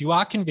points. You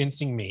are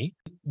convincing me.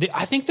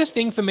 I think the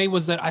thing for me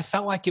was that I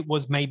felt like it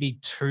was maybe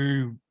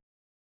too,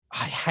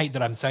 I hate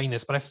that I'm saying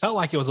this, but I felt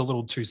like it was a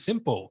little too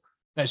simple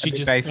that she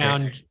just basic.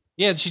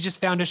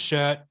 found a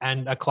shirt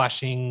and a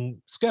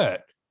clashing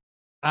skirt.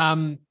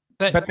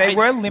 But they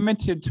were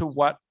limited to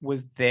what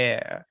was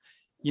there.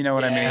 You know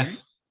what I mean?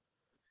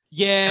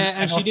 Yeah,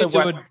 and she also did do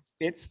what it.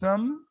 fits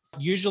them.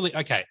 Usually,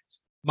 okay.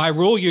 My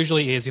rule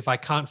usually is if I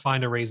can't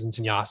find a reason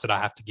to nyas it, I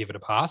have to give it a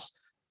pass.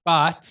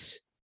 But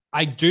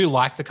I do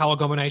like the color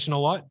combination a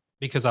lot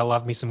because I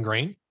love me some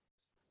green.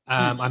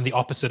 I'm the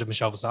opposite of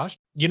Michelle Visage.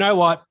 You know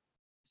what?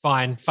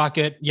 Fine. Fuck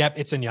it. Yep,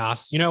 it's a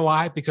nyas. You know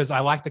why? Because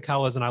I like the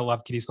colors and I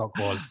love Kitty Scott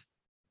claws.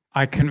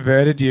 I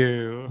converted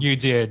you. You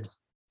did.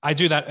 I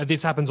do that.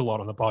 This happens a lot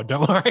on the pod.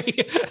 Don't worry.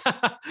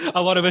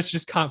 A lot of us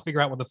just can't figure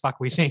out what the fuck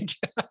we think.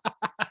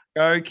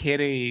 Go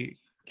Kitty.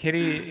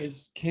 Kitty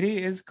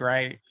is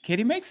great.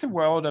 Kitty makes the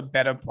world a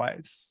better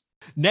place.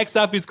 Next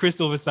up is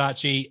Crystal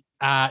Versace.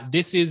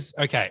 This is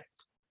okay.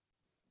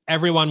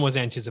 Everyone was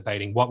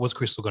anticipating what was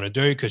Crystal going to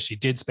do because she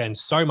did spend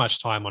so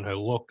much time on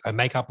her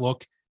makeup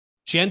look.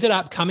 She ended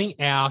up coming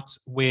out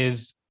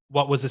with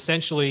what was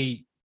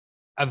essentially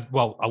a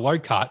low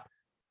cut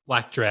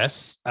black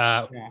dress,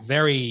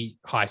 very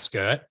high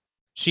skirt.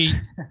 She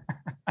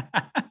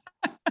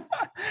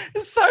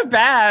It's so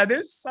bad.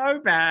 It's so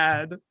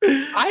bad.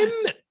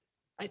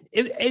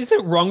 Is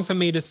it wrong for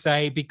me to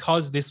say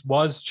because this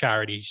was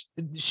charity?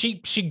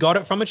 She got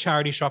it from a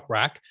charity shop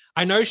rack.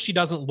 I know she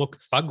doesn't look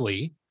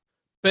fugly,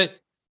 but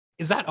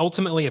is that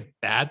ultimately a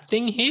bad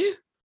thing here?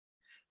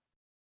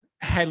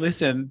 Hey,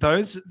 listen,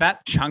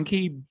 that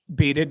chunky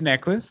beaded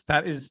necklace,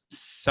 that is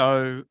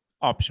so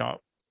op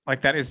shop.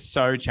 Like that is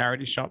so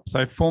charity shop.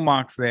 So full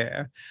marks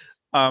there.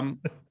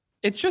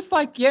 It's just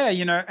like, yeah,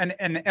 you know,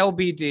 an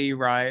LBD,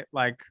 right?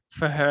 Like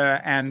for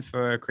her and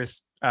for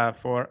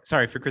for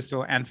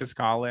Crystal and for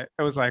Scarlett.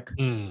 It was like,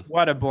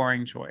 what a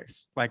boring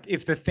choice. Like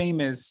if the theme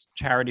is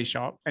charity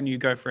shop and you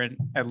go for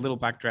a little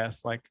black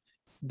dress, like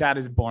that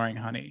is boring,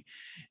 honey.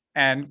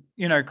 And,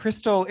 you know,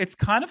 Crystal, it's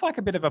kind of like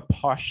a bit of a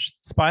posh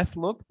Spice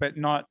look, but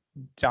not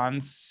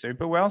done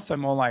super well. So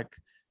more like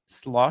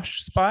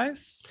slosh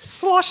Spice.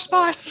 Slosh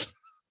Spice.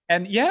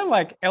 And yeah,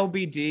 like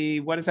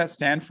LBD, what does that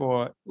stand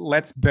for?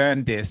 Let's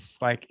burn this.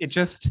 Like it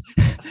just,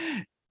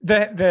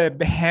 the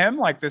hem,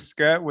 like the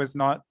skirt was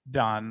not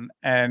done.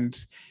 And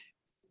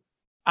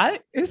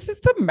this is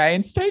the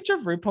main stage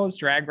of RuPaul's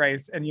Drag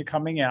Race and you're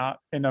coming out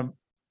in a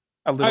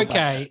little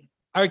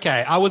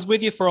Okay, I was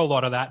with you for a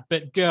lot of that,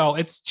 but girl,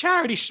 it's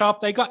charity shop.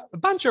 They got a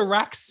bunch of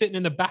racks sitting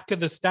in the back of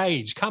the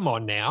stage. Come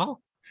on now.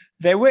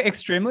 They were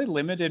extremely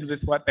limited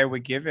with what they were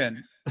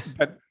given,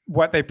 but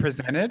what they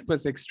presented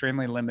was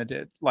extremely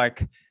limited.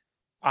 Like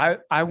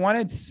I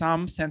wanted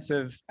some sense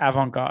of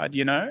avant-garde,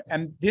 you know?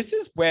 And this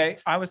is where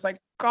I was like,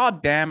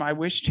 God damn, I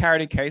wish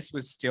Charity Case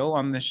was still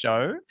on the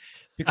show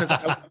because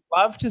I would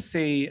love to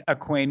see a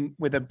queen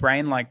with a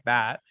brain like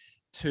that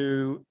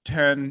to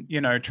turn,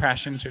 you know,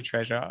 trash into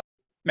treasure.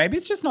 Maybe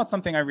it's just not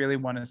something I really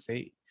want to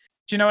see.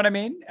 Do you know what I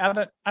mean? I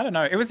don't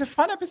know. It was a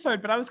fun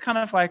episode, but I was kind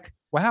of like,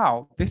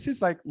 wow, this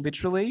is like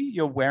literally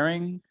you're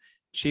wearing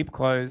cheap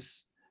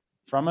clothes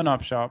from an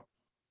op shop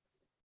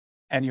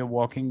and you're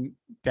walking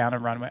down a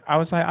runway. I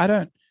was like,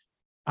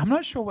 I'm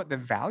not sure what the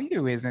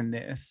value is in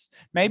this.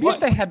 Maybe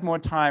if they had more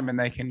time and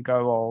they can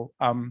go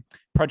all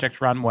Project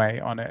Runway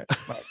on it.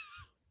 But,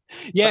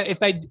 yeah,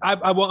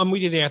 I'm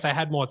with you there. If they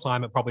had more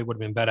time, it probably would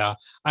have been better.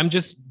 I'm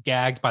just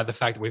gagged by the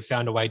fact that we've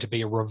found a way to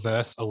be a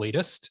reverse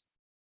elitist.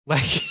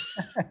 Like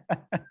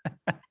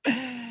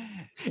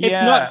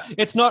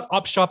it's not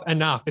op shop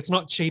enough. It's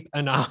not cheap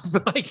enough.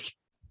 Like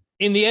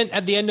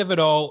at the end of it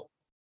all,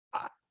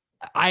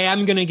 I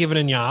am going to give it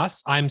a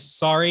nyas. I'm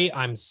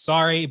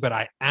sorry,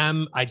 but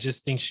I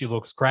just think she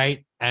looks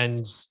great.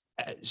 And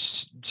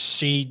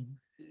she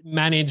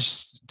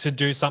managed to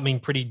do something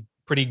pretty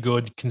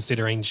good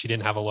considering she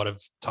didn't have a lot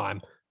of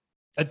time.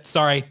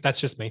 Sorry, that's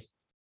just me.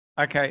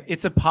 Okay,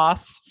 it's a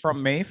pass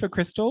from me for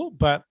Crystal,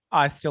 but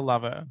I still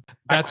love her.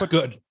 That's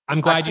good.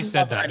 I'm glad you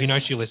said that. You know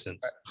she listens.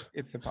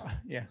 It's a pass.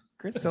 Yeah,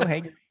 Crystal,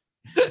 hey.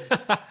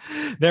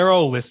 They're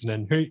all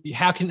listening.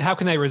 How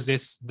can they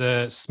resist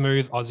the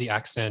smooth Aussie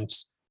accent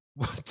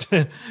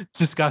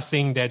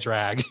discussing their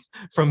drag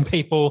from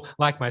people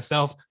like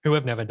myself who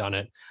have never done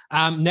it?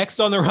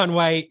 Next on the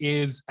runway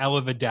is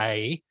Ella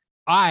Vaday.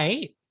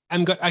 I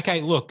am good.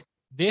 Okay, look,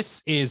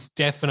 this is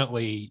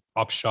definitely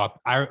op shop.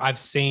 I've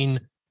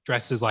seen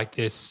dresses like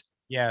this.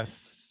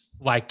 Yes.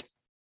 Like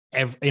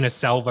in a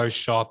salvo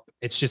shop.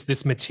 It's just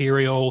this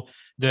material.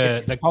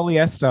 The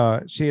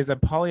polyester. She is a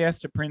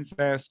polyester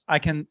princess. I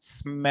can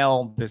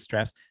smell this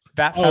dress.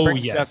 That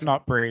fabric does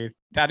not breathe.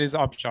 That is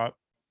op shop.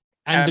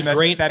 And the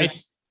green,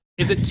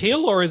 is it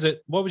teal or is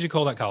it, what would you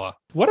call that color?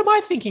 What am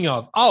I thinking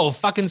of? Oh,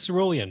 fucking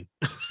cerulean.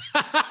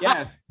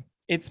 Yes.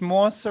 It's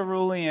more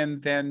cerulean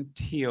than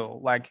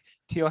teal. Like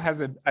teal has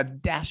a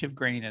dash of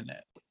green in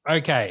it.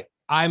 Okay.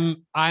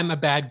 I'm a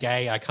bad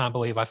gay. I can't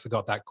believe I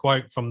forgot that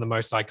quote from the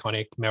most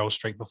iconic Meryl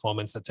Streep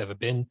performance that's ever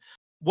been.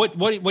 What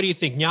do you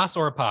think, nyas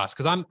or a pass?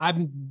 Because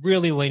I'm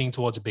really leaning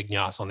towards a big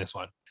nyas on this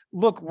one.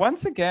 look,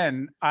 once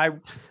again,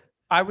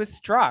 I was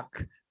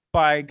struck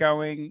by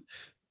going,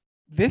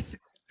 this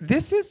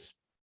this is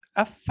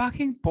a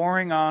fucking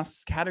boring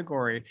ass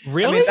category. I mean,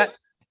 Really?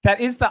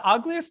 that is the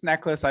ugliest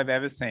necklace I've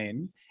ever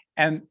seen.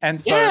 And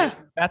so Yeah.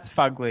 that's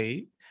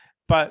fugly.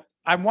 But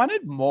I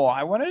wanted more.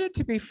 I wanted it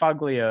to be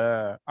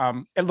fugglier.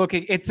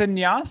 It's a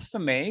nyas for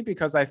me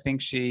because I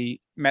think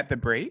she met the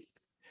brief.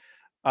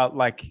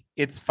 Like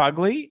it's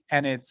fugly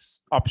and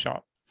it's op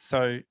shop.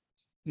 So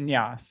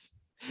nyas.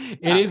 It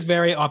Yeah. is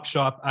very op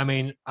shop. I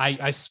mean,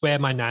 I swear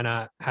my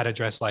nana had a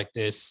dress like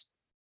this.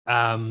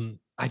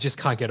 I just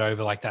can't get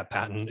over like that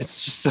pattern.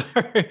 It's just so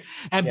but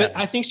Yeah.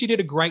 I think she did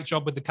a great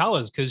job with the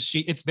colors because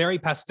it's very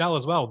pastel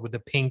as well with the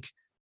pink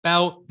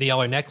belt, the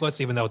yellow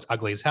necklace, even though it's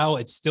ugly as hell,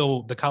 it's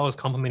still the colors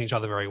complement each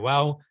other very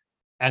well.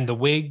 And the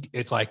wig,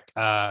 it's like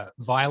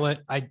violet.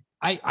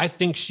 I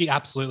think she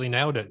absolutely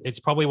nailed it. It's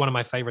probably one of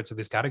my favorites of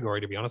this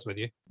category, to be honest with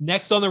you.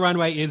 Next on the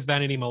runway is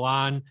Vanity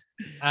Milan.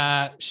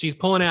 She's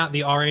pulling out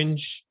the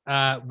orange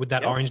with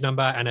that Yep. orange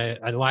number and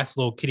a nice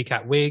little kitty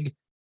cat wig.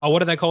 Oh, what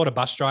do they call it? A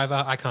bus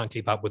driver? I can't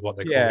keep up with what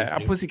they call these Yeah, a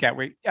things. pussycat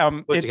wig.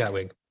 Pussycat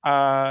wig.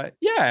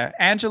 Yeah,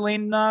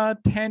 Angelina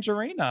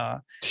Tangerina.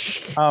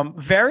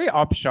 Very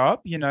op shop.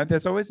 You know,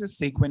 there's always a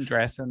sequin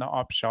dress in the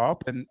op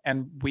shop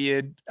and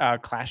weird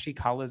clashy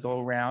colors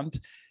all around.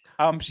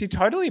 She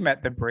totally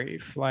met the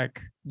brief. Like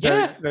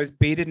those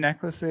beaded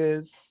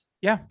necklaces.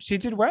 Yeah, she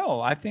did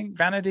well. I think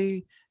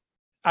Vanity.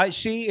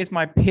 She is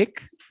my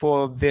pick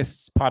for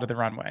this part of the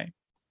runway.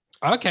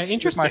 Okay, She's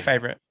interesting. my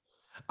favorite.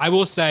 I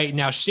will say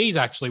now she's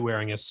actually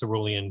wearing a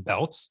cerulean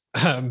belt,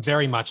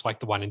 very much like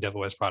the one in Devil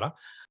Wears Prada.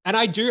 And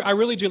I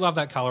really do love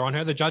that color on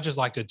her. The judges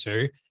liked it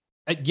too.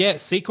 Yeah,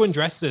 sequin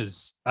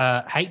dresses,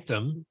 hate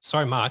them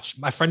so much.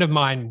 My friend of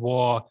mine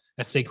wore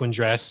a sequin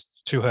dress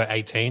to her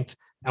 18th.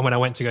 And when I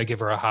went to go give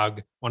her a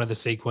hug, one of the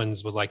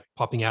sequins was like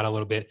popping out a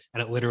little bit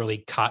and it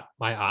literally cut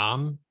my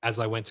arm as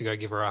I went to go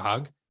give her a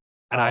hug.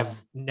 And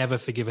I've never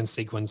forgiven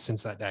sequins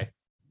since that day.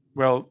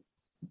 Well,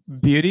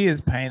 beauty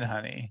is pain,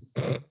 honey.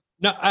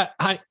 No,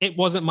 it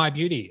wasn't my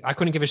beauty. I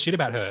couldn't give a shit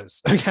about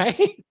hers.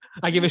 Okay.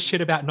 I give a shit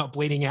about not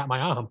bleeding out my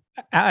arm.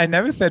 I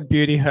never said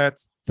beauty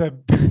hurts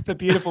the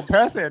beautiful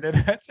person. It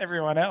hurts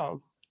everyone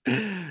else.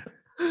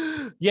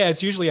 Yeah,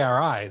 it's usually our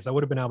eyes. I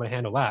would have been able to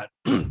handle that.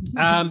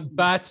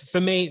 But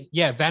for me,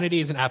 yeah, Vanity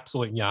is an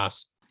absolute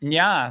nyas.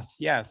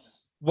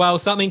 Yes. Well,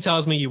 something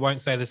tells me you won't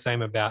say the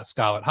same about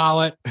Scarlett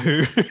Harlot,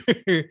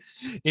 who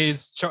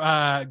is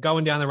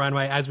going down the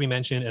runway, as we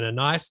mentioned, in a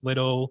nice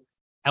little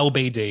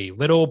LBD,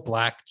 little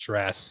black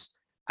dress.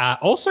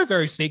 Also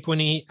very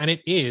sequiny, and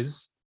it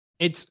is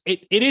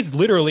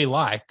literally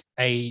like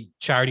a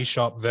charity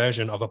shop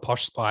version of a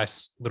Posh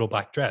Spice little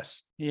black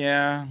dress.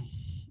 Yeah.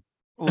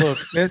 Look,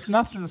 there's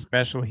nothing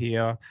special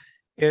here.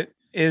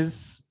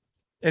 It's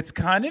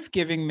kind of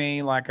giving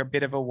me like a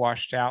bit of a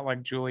washed out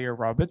like Julia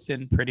Roberts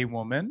in Pretty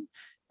Woman.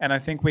 And I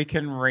think we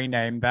can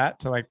rename that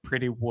to like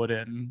Pretty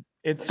Wooden.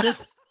 It's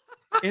just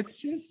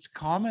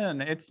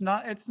common. It's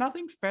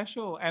nothing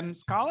special. And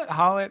Scarlett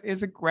Harlot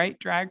is a great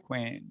drag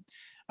queen.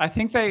 I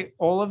think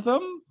all of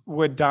them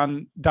were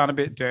done a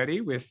bit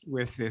dirty with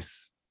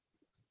this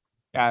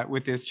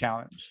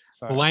challenge.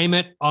 So Blame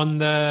it on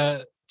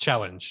the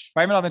challenge.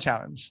 blame it on the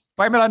challenge.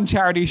 Blame it on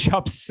Charity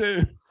Shop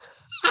Sue.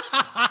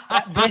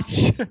 That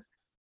bitch.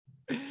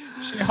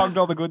 She hogged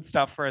all the good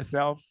stuff for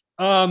herself.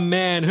 Oh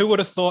man, who would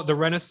have thought the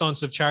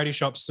renaissance of Charity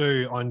Shop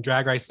Sue on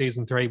Drag Race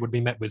Season 3 would be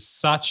met with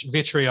such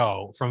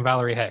vitriol from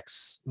Valerie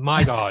Hex?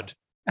 My God.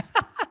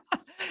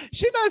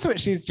 She knows what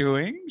she's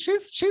doing.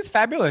 She's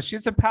fabulous.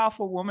 She's a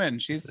powerful woman.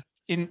 She's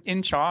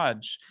in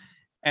charge.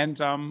 And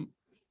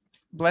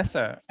bless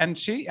her. And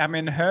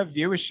her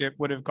viewership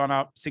would have gone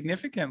up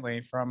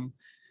significantly from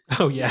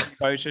the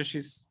exposure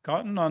she's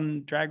gotten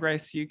on Drag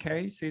Race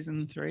UK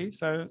Season 3.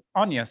 So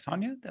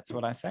Sonia, that's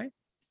what I say.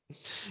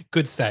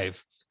 Good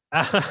save.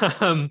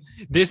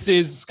 This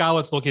is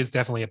Scarlett's look is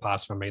definitely a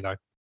pass from me though.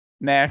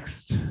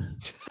 Next.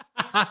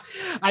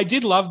 I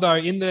did love though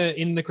in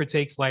the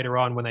critiques later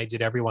on when they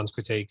did everyone's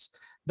critiques,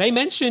 they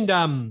mentioned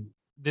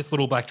this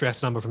little black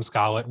dress number from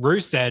Scarlett. Rue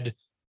said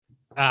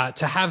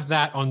to have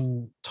that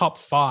on top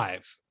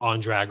 5 on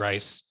Drag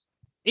Race,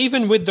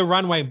 even with the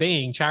runway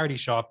being charity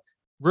shop,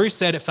 Rue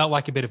said it felt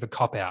like a bit of a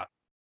cop out.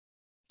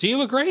 Do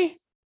you agree?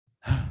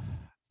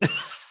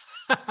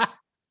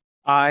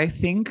 I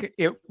think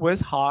it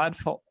was hard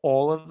for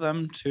all of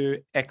them to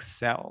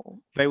excel.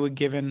 They were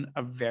given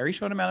a very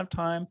short amount of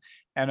time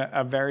and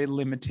a very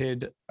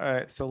limited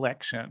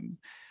selection.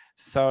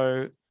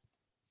 So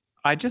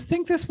I just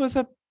think this was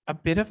a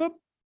bit of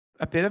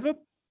a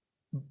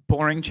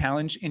boring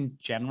challenge in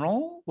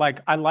general.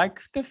 Like I like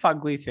the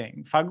fugly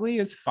thing.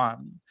 Fugly is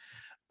fun.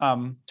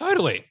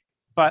 Totally.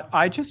 But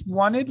I just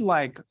wanted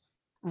like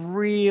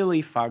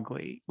really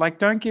fugly. Like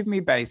don't give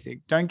me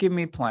basic. Don't give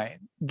me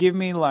plain. Give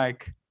me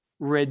like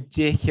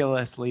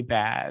ridiculously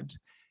bad.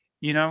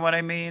 You know what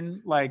I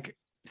mean? Like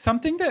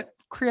something that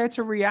creates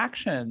a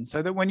reaction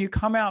so that when you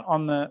come out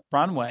on the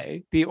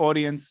runway, the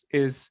audience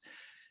is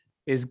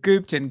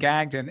gooped and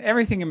gagged and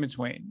everything in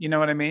between. You know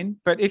what I mean?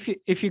 But if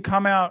you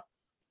come out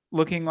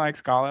looking like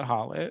Scarlet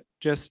Harlot,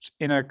 just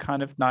in a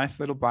kind of nice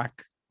little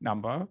black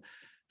number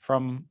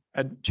from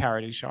a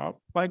charity shop.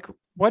 Like,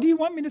 what do you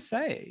want me to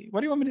say?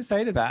 What do you want me to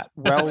say to that?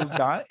 Well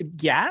done.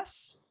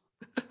 Yes.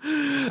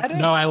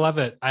 No, I love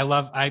it. I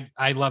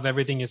love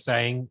everything you're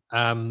saying.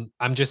 I'm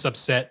just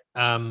upset.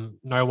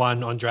 No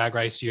one on Drag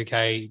Race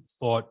UK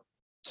thought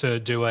to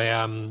do a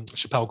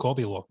Chappelle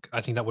Corby look.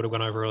 I think that would have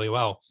gone over really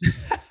well.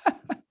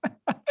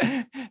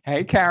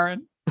 Hey,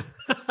 Karen.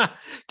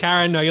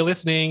 Karen, know you're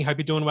listening. Hope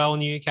you're doing well in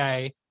the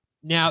UK.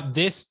 Now,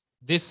 this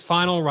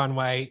final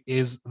runway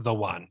is the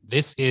one.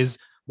 This is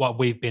what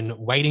we've been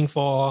waiting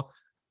for.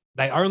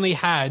 They only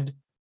had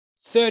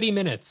 30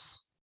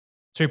 minutes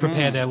to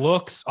prepare their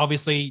looks.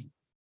 Obviously,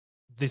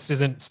 this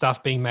isn't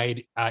stuff being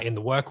made in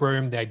the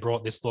workroom. They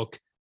brought this look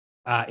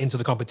into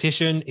the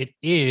competition. It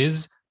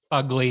is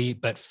fugly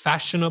but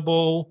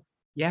fashionable.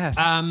 Yes.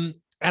 And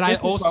this I is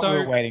also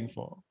what we're waiting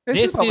for.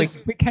 This is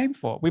what we came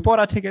for. We bought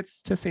our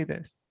tickets to see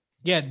this.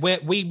 Yeah,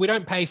 we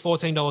don't pay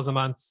 $14 a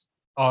month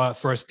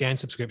for a Stan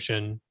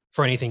subscription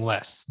for anything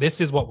less.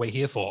 This is what we're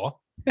here for.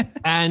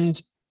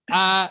 And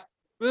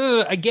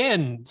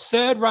again,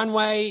 third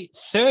runway,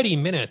 30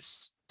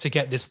 minutes to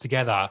get this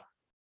together.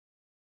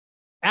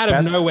 Out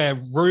of nowhere,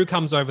 Rue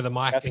comes over the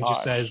mic and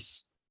just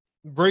says,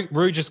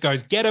 Rue just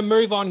goes, "Get a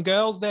move on,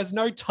 girls. There's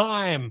no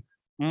time."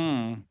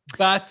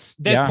 But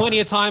there's plenty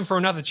of time for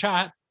another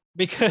chat,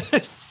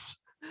 because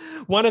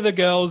one of the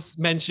girls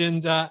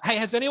mentioned, hey,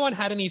 has anyone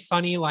had any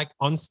funny like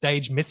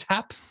on-stage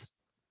mishaps?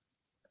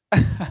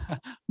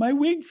 My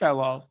wig fell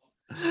off.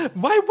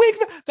 My wig,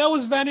 that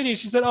was Vanity.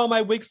 She said, oh,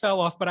 my wig fell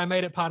off, but I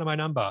made it part of my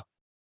number.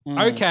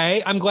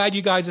 Okay, I'm glad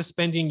you guys are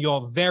spending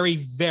your very,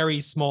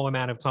 very small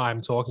amount of time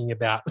talking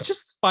about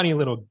just funny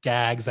little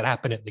gags that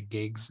happen at the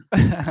gigs.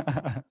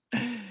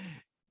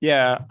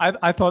 Yeah,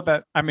 I thought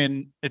that, I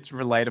mean, it's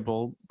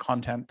relatable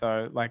content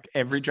though. Like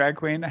every drag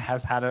queen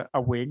has had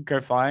a wig go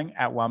flying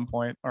at one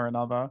point or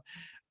another.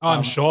 Oh,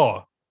 I'm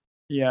sure.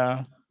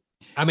 Yeah.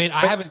 I mean,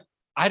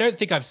 I don't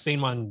think I've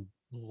seen one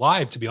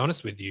live, to be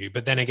honest with you.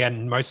 But then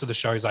again, most of the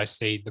shows I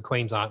see, the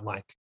queens aren't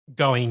like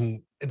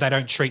they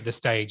don't treat the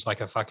stage like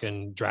a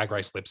fucking Drag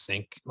Race lip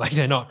sync. Like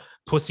they're not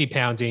pussy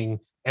pounding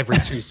every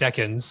 2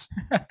 seconds.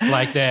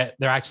 Like they're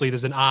actually,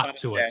 there's an art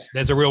to it.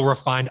 There's a real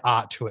refined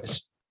art to it.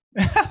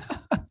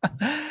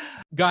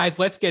 Guys,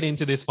 let's get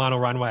into this final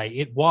runway.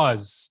 It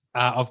was,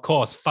 of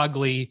course,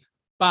 fugly,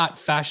 but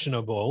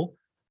fashionable.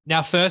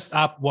 Now, first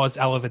up was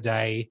Ella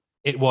Day.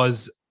 It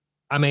was,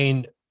 I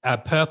mean, a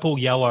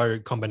purple-yellow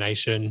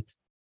combination.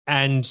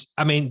 And,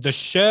 I mean, the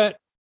shirt,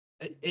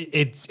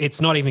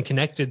 it's not even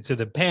connected to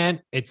the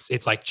pant.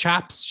 It's like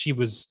chaps. She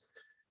was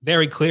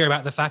very clear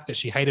about the fact that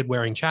she hated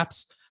wearing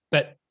chaps,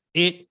 but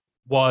it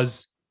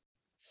was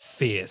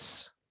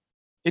fierce.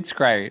 It's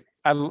great.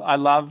 I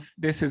love,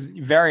 this is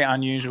very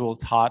unusual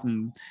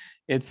tartan.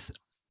 It's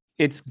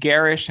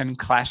garish and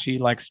clashy,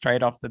 like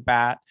straight off the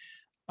bat.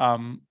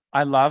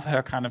 I love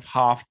her kind of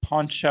half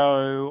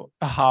poncho,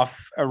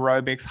 half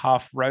aerobics,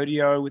 half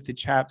rodeo with the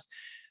chaps.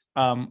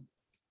 And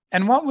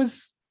what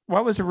was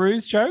a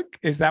Rue's joke?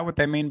 Is that what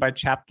they mean by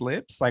chapped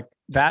lips? Like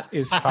that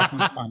is fucking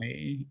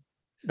funny.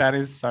 That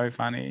is so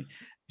funny.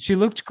 She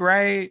looked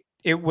great.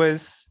 It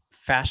was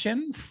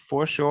fashion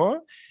for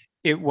sure.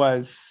 It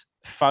was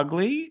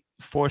fugly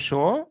for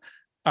sure.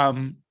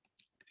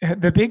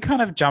 The big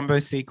kind of jumbo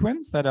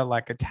sequins that are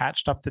like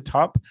attached up the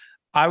top,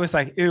 I was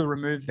like, ew,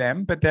 remove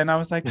them. But then I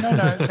was like,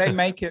 no, they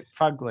make it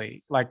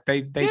fugly. Like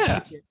they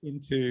tip it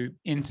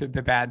into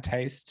the bad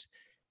taste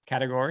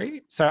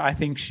category. So I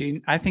think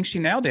she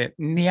nailed it.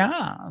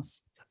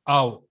 Yes.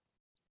 Oh,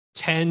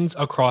 10s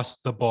across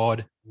the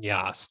board.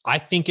 Yes. I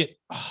think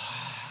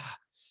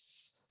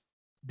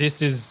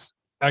this is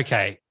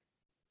okay.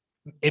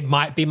 It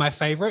might be my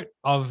favorite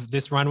of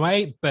this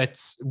runway, but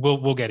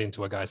we'll get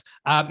into it, guys.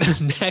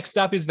 Next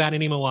up is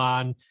Vanity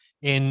Milan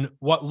in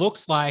what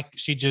looks like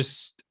she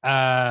just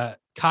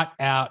cut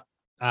out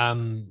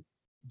the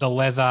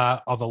leather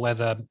of a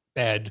leather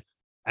bed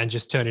and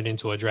just turned it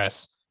into a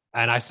dress.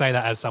 And I say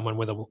that as someone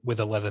with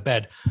a leather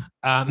bed.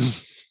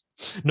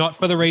 Not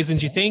for the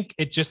reasons you think.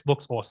 It just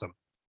looks awesome.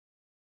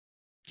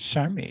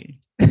 Show me.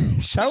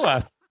 Show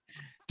us.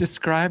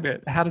 Describe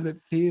it. How does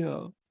it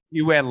feel?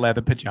 You wear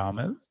leather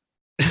pajamas?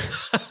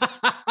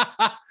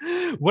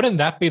 Wouldn't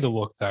that be the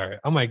look though?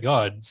 Oh my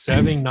God,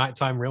 serving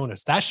nighttime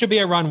realness. That should be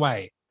a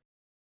runway.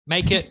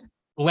 Make it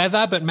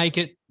leather, but make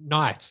it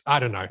night. I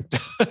don't know.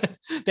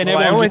 Then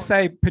I always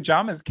say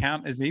pajamas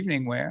count as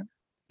evening wear.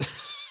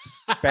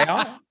 They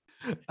are.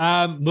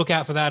 Look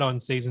out for that on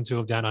season 2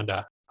 of Down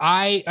Under.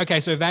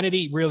 So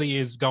Vanity really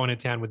is going to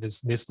town with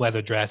this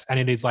leather dress, and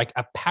it is like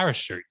a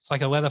parachute. It's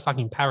like a leather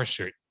fucking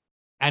parachute,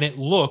 and it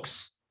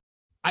looks,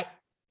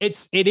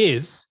 it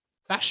is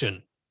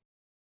fashion.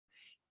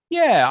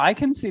 Yeah, I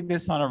can see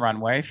this on a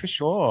runway for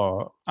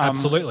sure.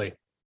 Absolutely.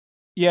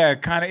 Yeah,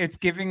 kind of. It's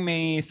giving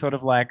me sort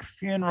of like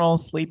funeral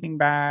sleeping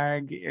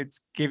bag.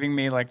 It's giving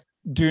me like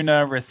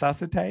Duna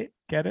resuscitate.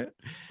 Get it?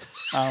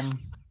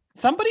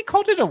 Somebody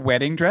called it a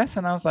wedding dress,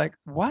 and I was like,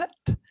 what?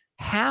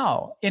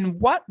 How? In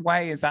what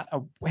way is that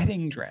a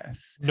wedding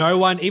dress? No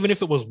one, even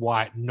if it was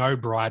white, no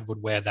bride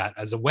would wear that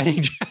as a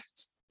wedding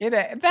dress.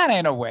 That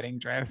ain't a wedding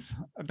dress.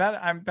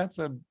 That's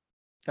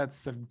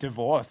a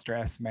divorce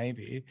dress,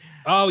 maybe.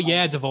 Oh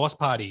yeah, divorce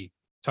party.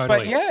 But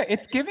Totally. yeah,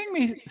 it's giving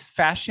me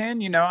fashion.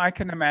 You know, I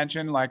can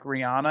imagine like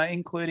Rihanna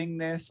including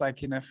this,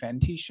 like in a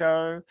Fenty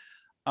show.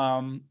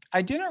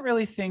 I didn't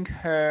really think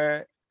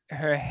her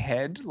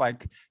head,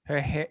 like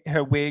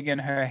her wig and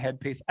her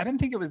headpiece, I didn't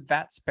think it was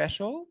that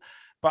special.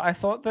 But I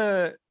thought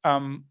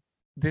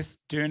this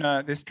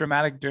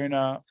dramatic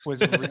Duna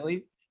was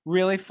really,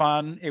 really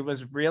fun. It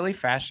was really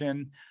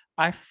fashion.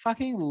 I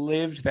fucking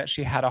lived that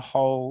she had a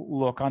whole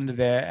look under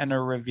there and a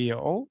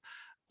reveal.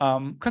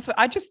 Because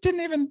I just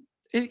didn't even,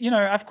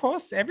 of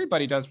course,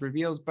 everybody does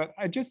reveals, but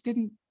I just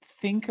didn't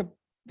think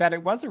that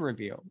it was a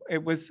reveal.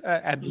 It was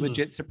a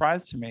legit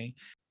surprise to me.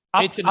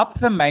 Up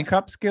the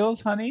makeup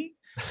skills, honey.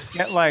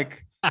 Get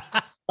like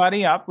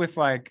buddy up with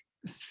like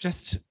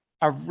just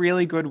a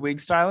really good wig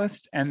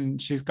stylist,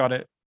 and she's got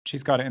it.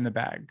 She's got it in the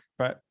bag,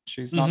 but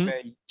she's not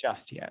there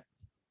just yet.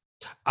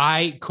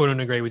 I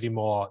couldn't agree with you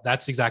more.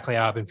 That's exactly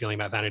how I've been feeling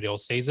about Vanity all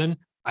season.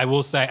 I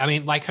will say, I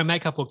mean, like her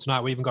makeup look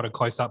tonight, we even got a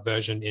close-up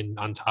version in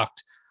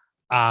Untucked.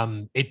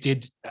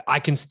 I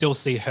can still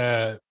see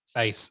her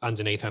face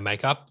underneath her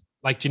makeup.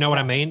 Like, do you know what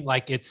I mean?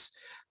 Like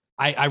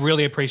I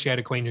really appreciate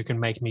a queen who can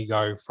make me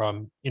go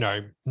from,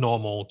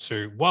 normal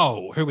to,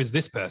 whoa, who is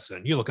this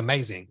person? You look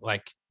amazing.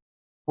 Like,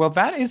 well,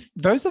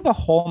 those are the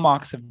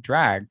hallmarks of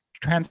drag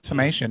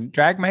transformation.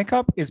 Drag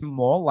makeup is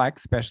more like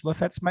special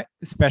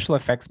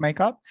effects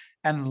makeup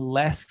and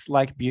less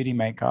like beauty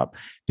makeup,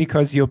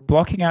 because you're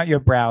blocking out your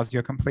brows,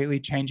 you're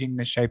completely changing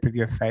the shape of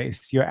your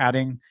face, you're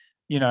adding,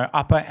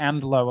 upper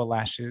and lower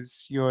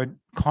lashes, you're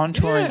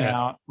contouring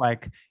out,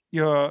 like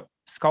you're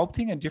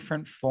sculpting a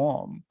different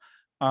form.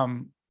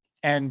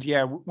 And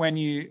yeah,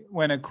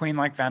 when a queen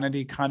like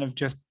Vanity kind of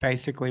just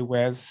basically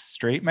wears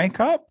street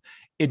makeup,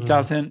 it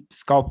doesn't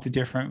sculpt a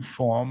different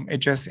form. It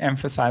just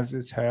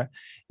emphasizes her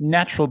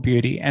natural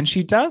beauty. And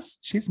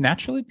she's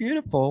naturally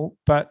beautiful,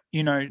 but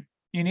you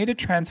need to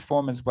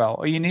transform as well,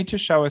 or you need to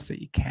show us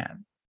that you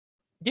can.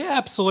 Yeah,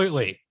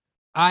 absolutely.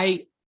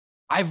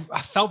 I've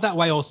felt that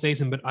way all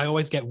season, but I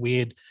always get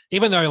weird,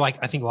 even though like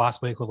I think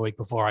last week or the week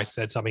before I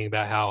said something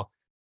about how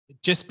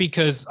just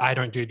because I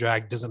don't do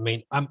drag doesn't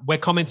mean we're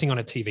commenting on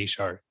a TV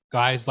show,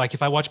 guys. Like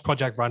if I watch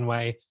Project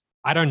Runway,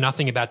 I know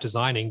nothing about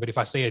designing, but if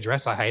I see a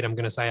dress I hate, I'm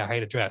going to say I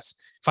hate a dress.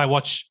 If I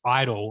watch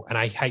Idol and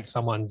I hate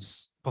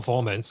someone's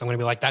performance, I'm going to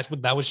be like,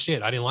 that was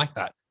shit. I didn't like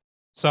that.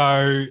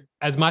 So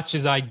as much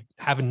as I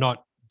have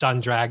not done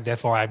drag,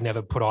 therefore I've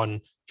never put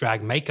on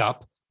drag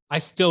makeup, I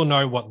still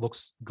know what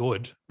looks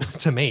good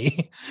to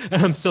me,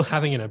 and I'm still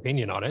having an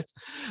opinion on it.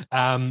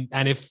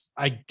 And if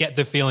I get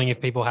the feeling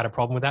if people had a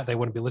problem with that, they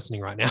wouldn't be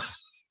listening right now.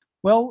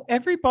 Well,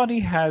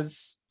 everybody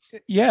has,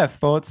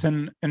 thoughts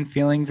and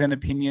feelings and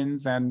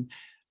opinions. And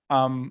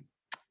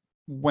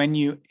when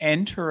you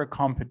enter a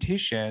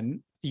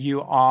competition,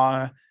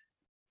 you're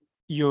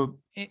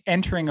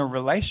entering a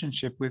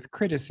relationship with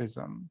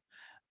criticism.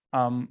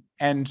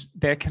 And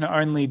there can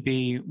only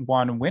be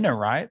one winner,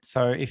 right?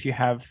 So if you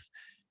have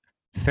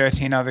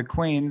 13 other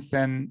queens,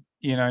 then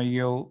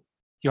you'll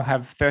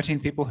have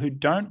 13 people who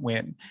don't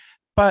win.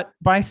 But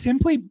by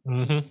simply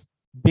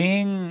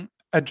being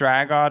a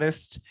drag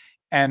artist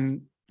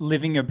and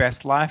living your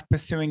best life,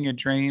 pursuing your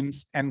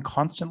dreams, and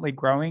constantly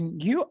growing,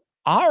 you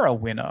are a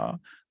winner.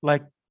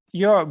 Like,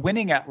 you're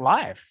winning at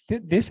life.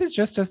 This is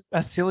just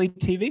a silly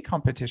TV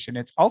competition.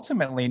 It's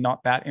ultimately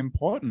not that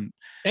important.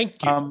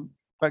 Thank you.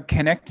 But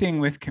connecting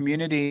with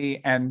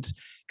community and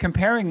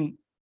comparing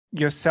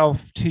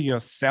yourself to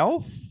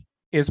yourself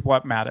is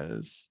what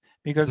matters,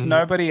 because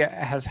nobody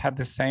has had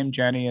the same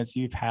journey as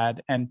you've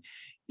had. And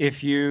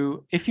if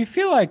you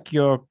feel like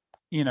you're,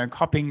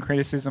 copying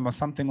criticism or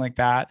something like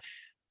that,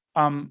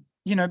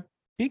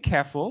 be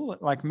careful.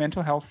 Like,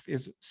 mental health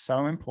is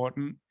so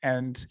important,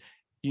 and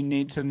you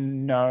need to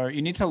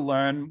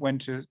learn when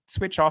to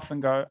switch off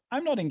and go,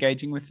 I'm not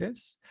engaging with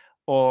this,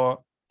 or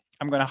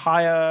I'm going to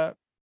hire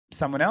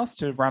someone else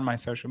to run my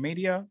social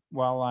media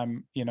while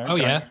I'm,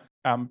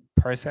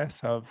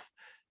 process of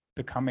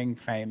becoming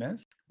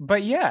famous.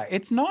 But yeah,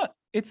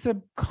 it's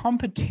a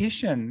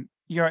competition.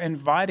 You're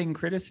inviting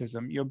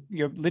criticism.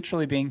 You're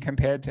literally being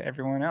compared to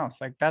everyone else.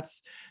 Like,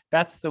 that's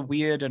the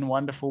weird and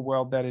wonderful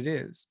world that it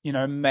is.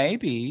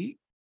 Maybe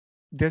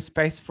there's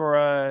space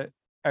for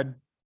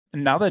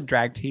another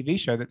drag TV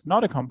show that's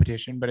not a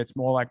competition, but it's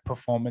more like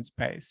performance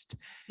based.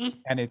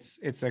 And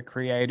it's a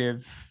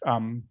creative,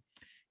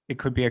 it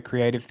could be a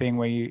creative thing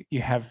where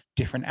you have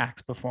different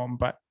acts perform,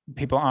 but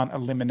people aren't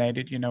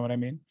eliminated. You know what I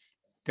mean?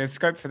 There's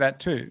scope for that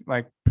too.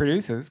 Like,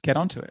 producers, get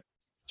onto it.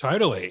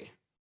 Totally.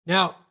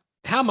 Now,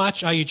 how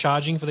much are you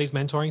charging for these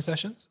mentoring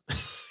sessions?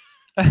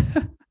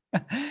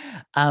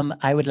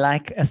 I would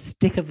like a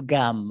stick of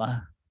gum.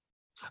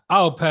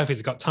 Oh, perfect.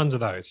 It's got tons of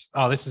those.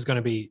 Oh, this is going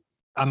to be,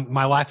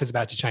 my life is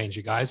about to change,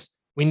 you guys.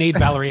 We need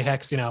Valerie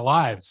Hex in our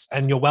lives,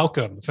 and you're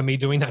welcome for me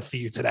doing that for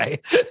you today.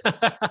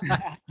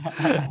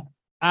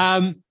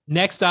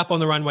 Next up on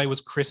the runway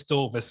was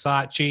Crystal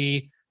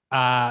Versace.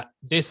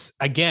 This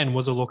again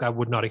was a look I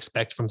would not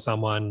expect from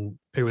someone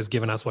who has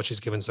given us what she's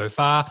given so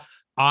far.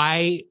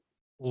 I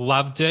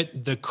loved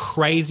it. The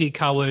crazy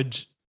colored,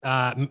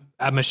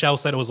 Michelle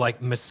said it was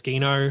like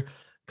Moschino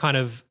kind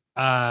of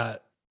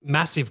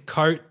massive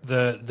coat,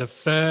 the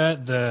fur,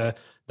 the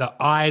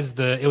eyes,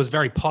 it was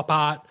very pop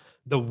art.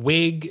 The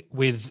wig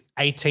with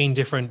 18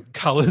 different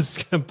colors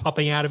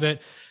popping out of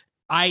it.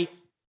 I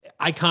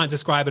can't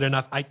describe it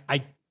enough.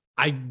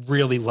 I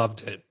really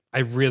loved it. I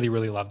really,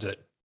 really loved it.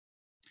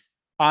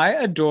 I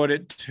adored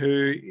it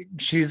too.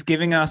 She's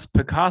giving us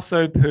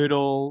Picasso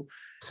poodle.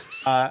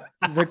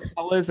 The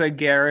colors are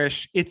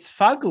garish. It's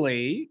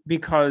fugly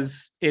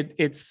because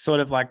it's sort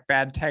of like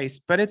bad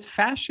taste, but it's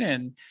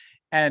fashion,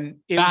 and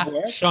it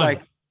works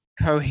like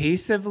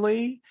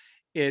cohesively.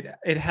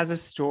 It has a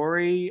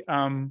story.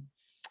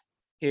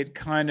 It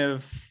kind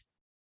of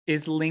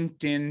is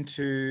linked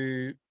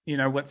into, you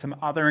know, what some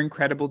other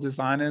incredible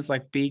designers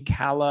like B.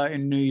 Calla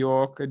in New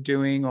York are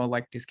doing, or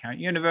like Discount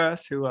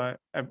Universe, who are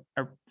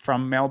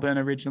from Melbourne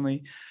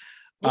originally.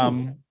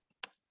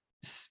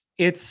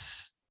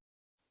 It's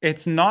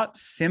not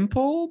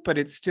simple, but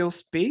it still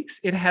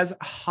speaks. It has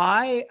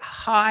high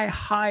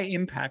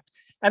impact.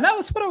 And that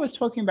was what I was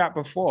talking about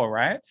before,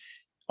 right?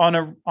 On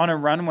a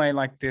runway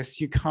like this,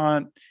 you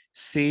can't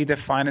see the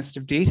finest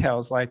of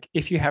details. Like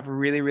if you have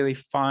really, really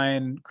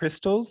fine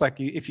crystals, like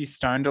if you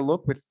stoned a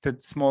look with the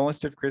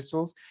smallest of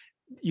crystals,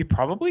 you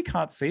probably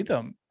can't see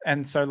them.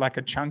 And so like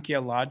a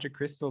chunkier, larger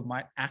crystal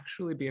might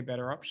actually be a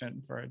better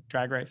option for a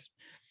Drag Race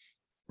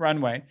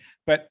runway.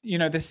 But, you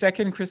know, the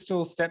second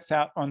crystal steps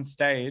out on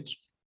stage,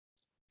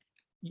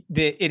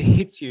 it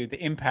hits you,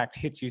 the impact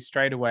hits you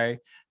straight away.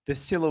 The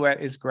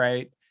silhouette is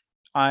great.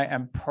 I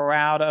am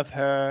proud of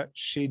her.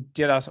 She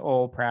did us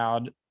all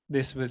proud.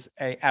 This was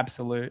an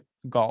absolute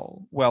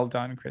goal. Well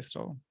done,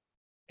 Crystal.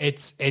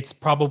 It's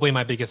probably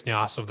my biggest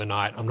NAS of the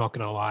night. I'm not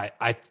going to lie.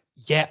 I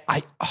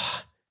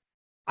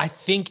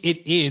think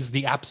it is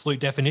the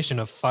absolute definition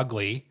of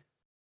fugly,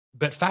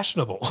 but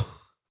fashionable.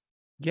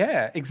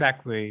 Yeah,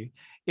 exactly.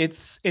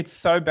 It's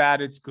so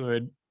bad it's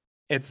good.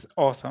 It's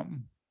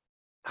awesome.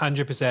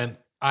 100%.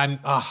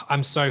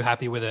 I'm so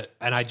happy with it,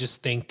 and I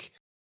just think,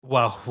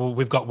 well,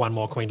 we've got one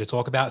more queen to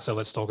talk about, so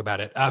let's talk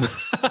about it.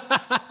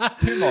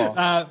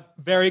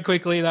 Very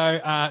quickly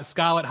though,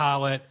 Scarlett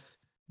Harlott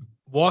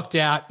walked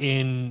out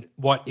in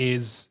what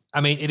is,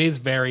 I mean, it is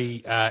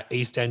very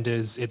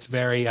EastEnders. It's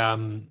very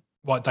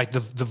like the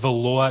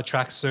velour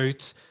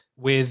tracksuit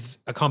with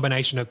a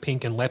combination of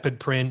pink and leopard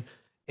print.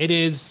 It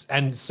is,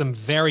 and some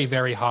very,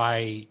 very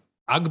high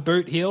Ugg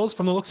boot heels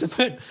from the looks of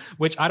it,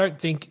 which I don't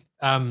think,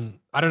 I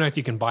don't know if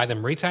you can buy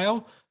them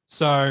retail.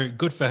 So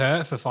good for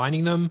her for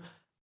finding them.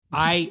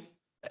 I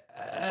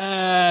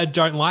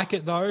don't like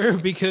it though,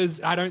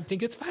 because I don't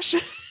think it's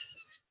fashion.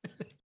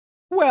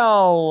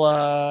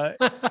 Well,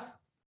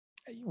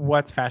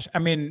 what's fashion? I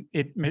mean,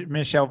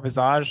 Michelle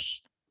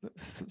Visage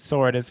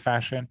saw it as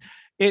fashion.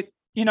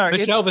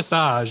 Michelle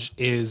Visage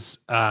is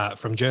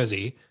from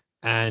Jersey,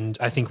 and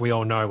I think we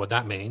all know what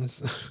that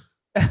means.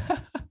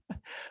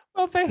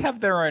 Well, they have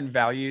their own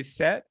value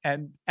set,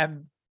 and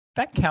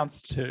that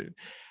counts too.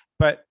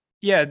 But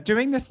yeah,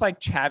 doing this like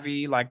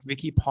chavvy, like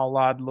Vicky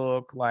Pollard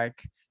look,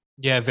 like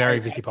very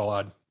Vicky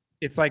Pollard.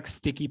 It's like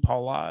sticky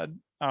Pollard.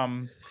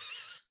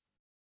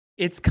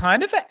 It's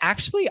kind of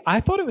actually, I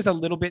thought it was a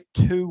little bit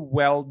too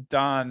well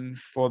done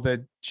for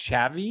the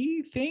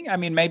chavvy thing. I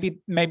mean,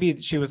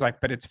 maybe she was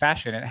like, but it's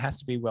fashion, it has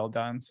to be well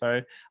done.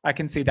 So I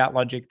can see that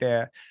logic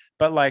there.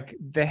 But like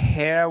the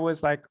hair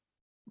was like,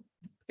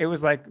 it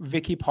was like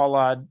Vicky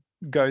Pollard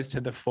goes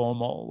to the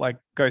formal, like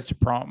goes to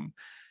prom.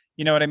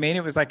 You know what I mean?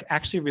 It was like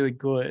actually really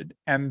good.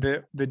 And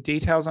the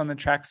details on the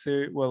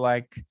tracksuit were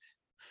like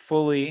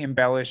fully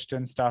embellished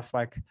and stuff.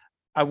 Like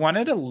I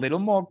wanted a little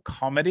more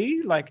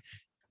comedy. Like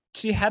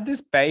she had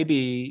this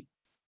baby,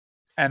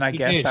 and I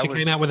guess she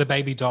came out with a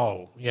baby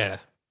doll. Yeah.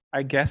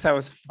 I guess that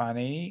was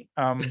funny.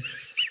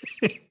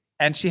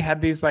 And she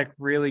had these like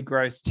really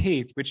gross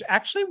teeth, which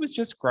actually was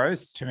just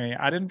gross to me.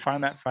 I didn't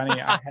find that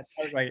funny. I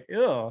was like,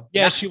 ew.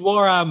 Yeah, she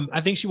wore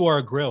I think she wore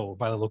a grill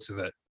by the looks of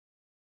it.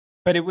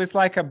 But it was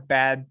like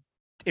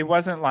it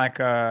wasn't like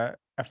a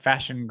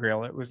fashion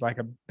grill. It was like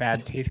a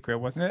bad teeth grill,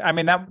 wasn't it? I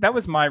mean, that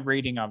was my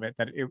reading of it,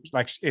 that it was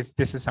like,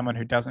 this is someone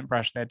who doesn't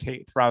brush their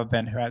teeth rather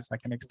than who has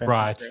like an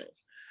expensive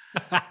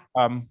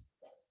grill.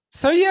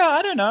 So yeah,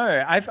 I don't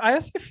know. I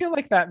also feel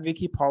like that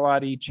Vicky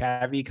Pollard-y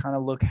chavvy kind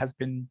of look has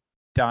been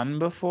done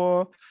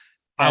before.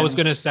 I was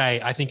going to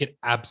say, I think it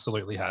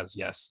absolutely has.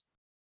 Yes.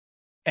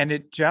 And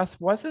it just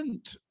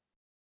wasn't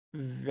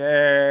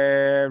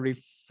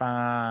very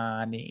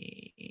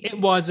funny. It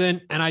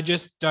wasn't. And I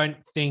just don't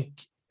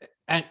think,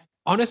 and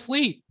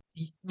honestly,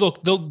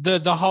 look,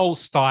 the whole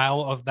style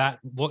of that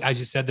look, as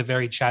you said, the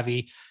very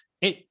chavvy,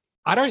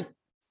 I don't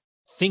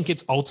think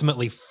it's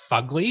ultimately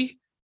fugly.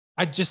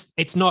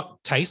 It's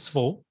not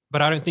tasteful,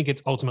 but I don't think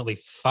it's ultimately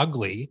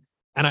fugly.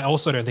 And I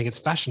also don't think it's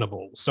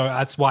fashionable. So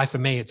that's why for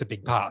me, it's a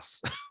big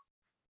pass.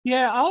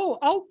 Yeah,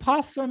 I'll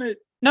pass on it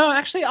No,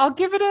 actually, I'll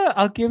give it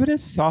a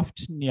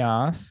soft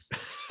nyas,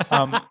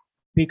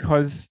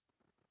 because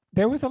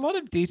there was a lot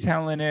of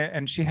detail in it,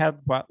 and she had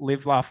what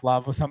live, laugh,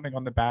 love or something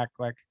on the back.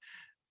 Like,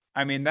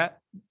 I mean, that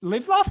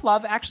live, laugh,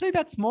 love. Actually,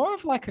 that's more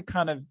of like a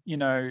kind of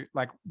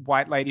like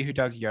white lady who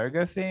does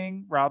yoga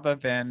thing rather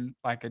than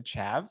like a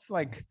chav.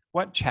 Like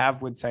what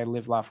chav would say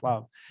live, laugh,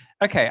 love.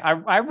 Okay,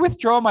 I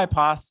withdraw my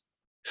pass.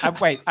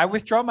 I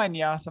withdraw my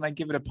nyas and I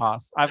give it a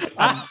pass.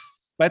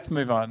 Let's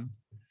move on.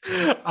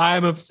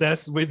 I'm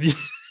obsessed with you.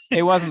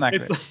 It wasn't that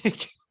It's good.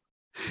 like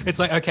it's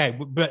like, okay,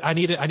 but I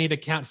need to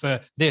count for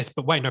this,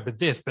 but wait, no, but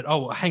this, but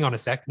oh, hang on a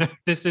sec. No,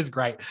 this is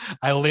great.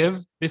 I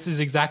live. This is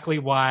exactly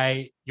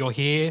why you're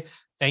here.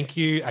 Thank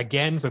you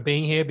again for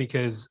being here,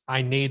 because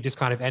I need this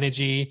kind of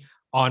energy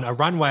on a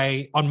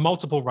runway, on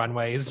multiple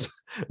runways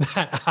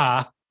that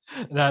are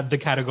the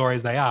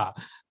categories they are.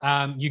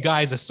 You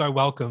guys are so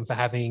welcome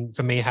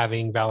for me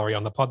having Valerie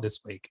on the pod this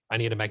week. I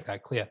need to make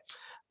that clear.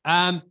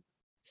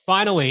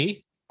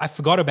 Finally, I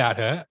forgot about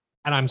her,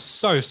 and I'm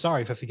so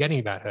sorry for forgetting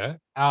about her.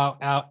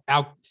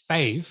 Our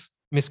fave,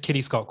 Miss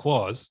Kitty Scott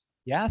Claus.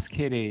 Yes,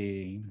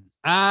 Kitty.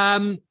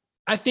 I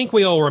think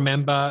we all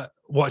remember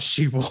what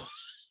she wore.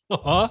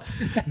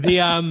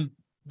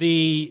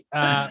 the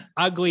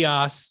ugly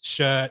ass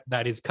shirt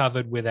that is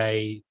covered with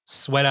a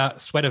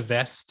sweater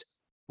vest.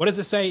 What does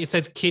it say? It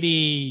says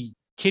Kitty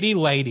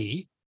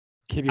Lady.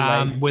 Kitty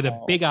lady. With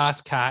a big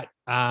ass cat.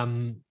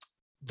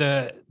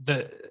 The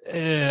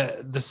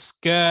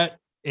skirt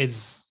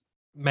is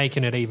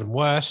making it even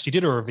worse. She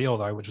did a reveal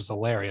though, which was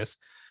hilarious,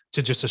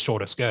 to just a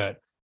shorter skirt.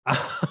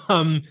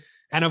 And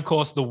of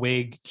course the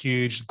wig,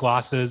 huge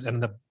glasses,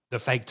 and the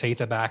fake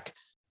teeth are back.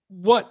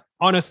 What,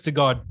 honest to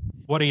God,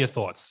 what are your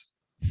thoughts?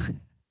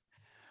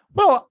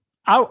 Well,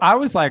 I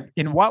was like,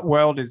 in what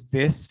world is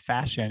this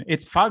fashion?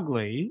 It's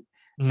fugly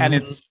and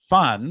it's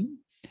fun.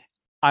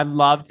 I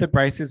love the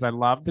braces. I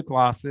love the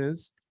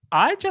glasses.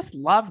 I just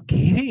love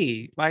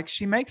Kitty. Like,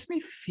 she makes me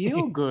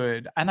feel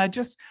good. And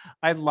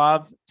I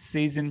love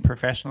seasoned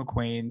professional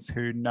queens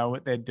who know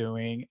what they're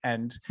doing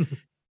and,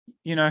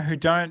 who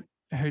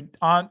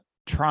aren't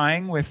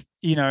trying with,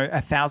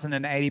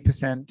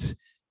 1,080%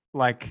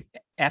 like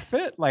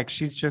effort. Like,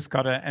 she's just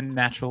got a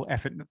natural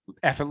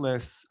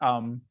effortless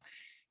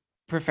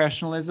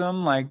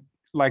professionalism.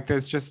 Like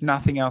there's just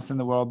nothing else in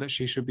the world that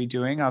she should be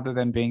doing other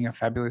than being a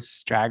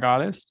fabulous drag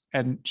artist.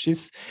 And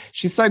she's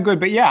so good.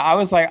 But yeah, I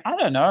was like, I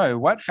don't know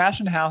what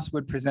fashion house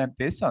would present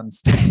this on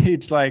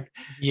stage. Like,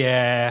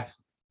 yeah,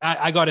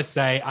 I got to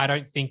say, I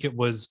don't think it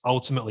was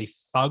ultimately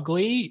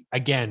fugly.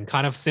 Again,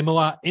 kind of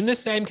similar in the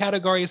same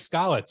category as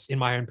Scarlett's, in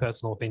my own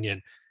personal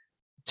opinion.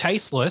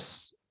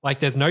 Tasteless,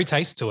 like there's no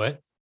taste to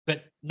it,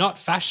 but not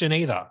fashion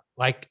either.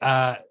 Like,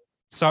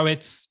 so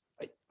it's,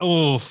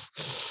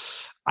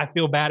 I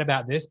feel bad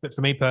about this, but for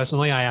me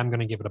personally, I am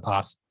going to give it a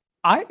pass.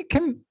 I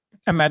can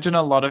imagine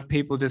a lot of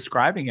people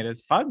describing it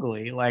as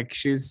fugly. Like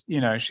she's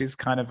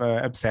kind of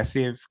a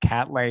obsessive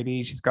cat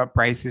lady. She's got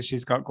braces,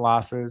 she's got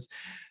glasses.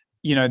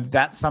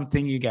 That's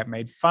something you get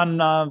made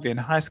fun of in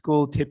high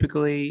school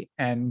typically.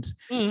 And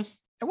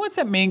what's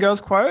that Mean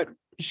Girls quote?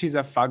 She's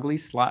a fugly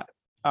slut.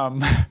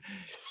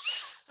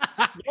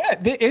 Yeah,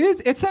 it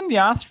is. It's a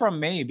yas from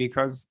me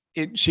because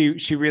she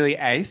really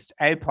aced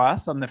A+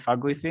 on the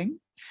fugly thing.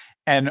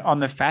 And on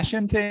the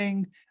fashion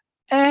thing,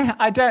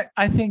 I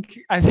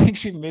think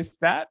she missed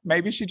that.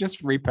 Maybe she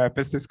just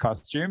repurposed this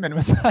costume and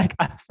was like,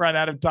 I've run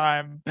out of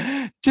time.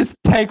 Just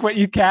take what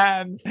you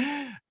can.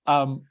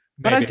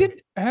 But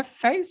her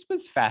face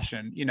was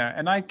fashion,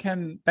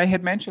 and they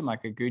had mentioned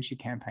like a Gucci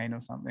campaign or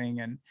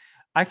something. And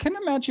I can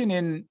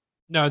imagine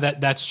No,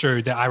 that's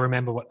true. That I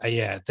remember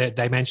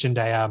they mentioned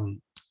a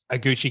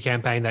Gucci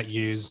campaign that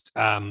used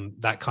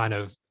that kind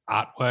of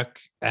artwork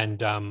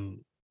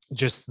and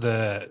just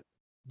the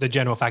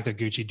general fact that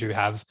Gucci do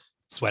have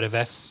sweater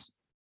vests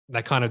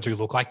that kind of do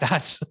look like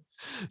that.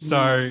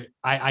 So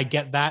I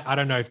get that. I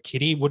don't know if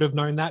Kitty would have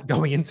known that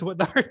going into it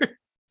though.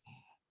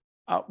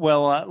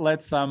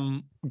 Let's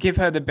give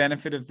her the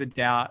benefit of the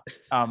doubt.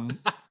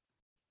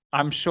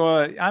 I'm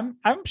sure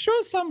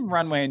some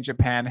runway in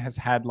Japan has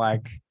had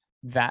like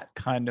that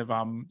kind of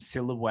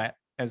silhouette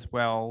as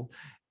well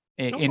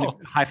in a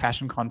high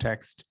fashion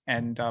context.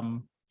 And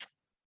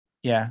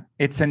yeah,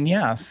 it's a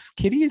yes.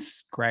 Kitty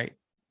is great.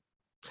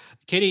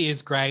 Kitty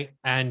is great,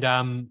 and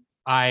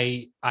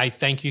I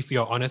thank you for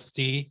your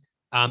honesty.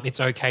 It's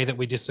okay that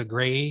we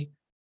disagree.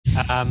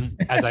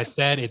 As I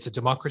said, it's a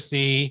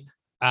democracy.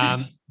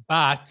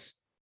 But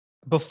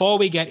before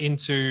we get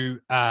into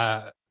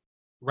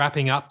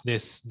wrapping up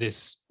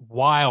this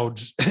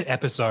wild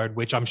episode,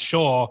 which I'm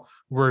sure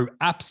Rue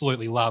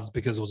absolutely loved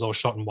because it was all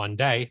shot in one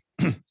day,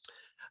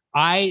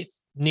 I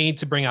need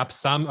to bring up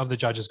some of the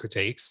judges'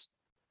 critiques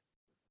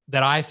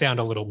that I found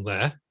a little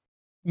bleh.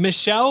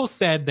 Michelle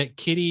said that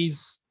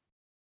Kitty's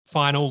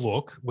final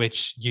look,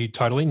 which you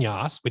totally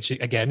nyas, which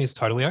again is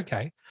totally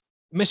okay.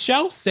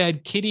 Michelle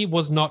said Kitty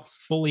was not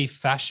fully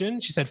fashion.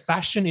 She said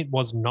fashion it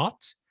was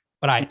not,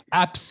 but I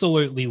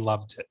absolutely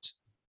loved it.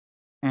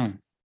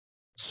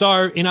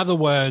 So in other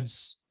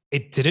words,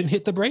 it didn't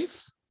hit the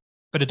brief.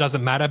 but it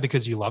doesn't matter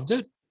because you loved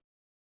it?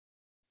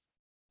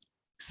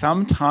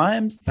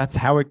 Sometimes that's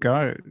how it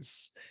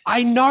goes.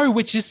 I know,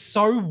 which is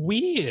so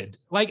weird.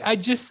 Like I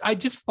just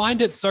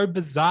find it so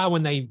bizarre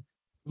when they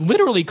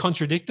literally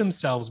contradict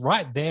themselves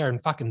right there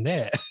and fucking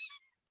there.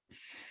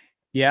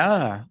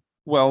 Yeah.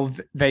 Well,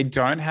 they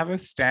don't have a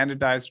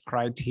standardized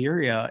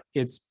criteria.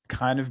 It's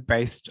kind of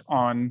based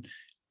on,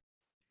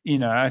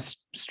 a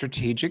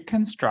strategic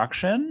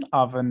construction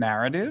of a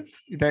narrative.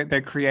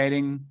 They're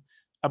creating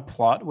a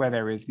plot where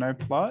there is no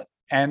plot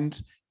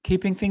and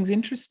keeping things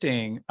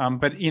interesting.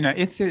 But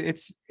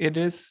it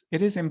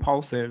is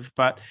impulsive.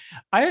 But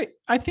I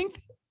think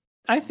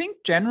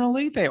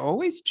generally they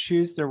always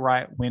choose the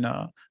right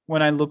winner.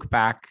 When I look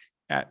back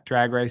at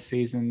Drag Race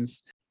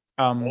seasons,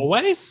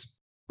 Always?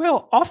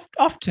 well,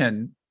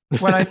 often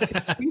when I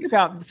think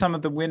about some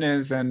of the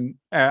winners and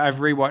I've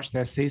rewatched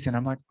their season,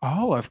 I'm like,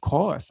 oh, of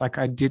course. Like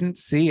I didn't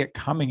see it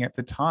coming at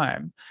the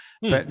time.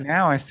 But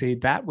now I see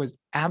that was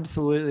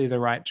absolutely the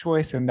right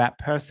choice. And that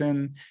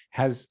person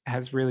has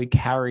really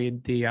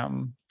carried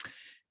the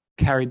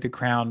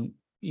crown,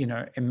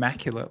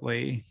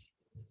 immaculately.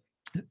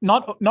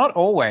 Not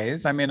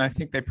always. I mean, I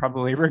think they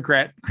probably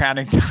regret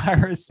crowning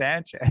Tyra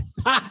Sanchez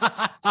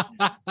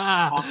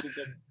after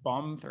the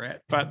bomb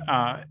threat. But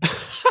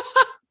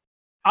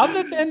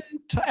other than,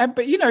 but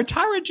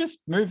Tyra just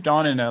moved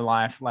on in her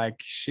life. Like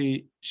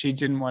she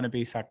didn't want to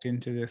be sucked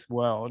into this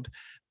world.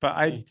 But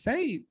I'd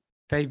say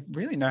they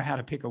really know how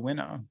to pick a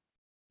winner.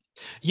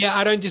 Yeah,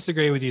 I don't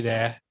disagree with you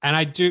there. And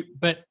I do,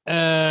 but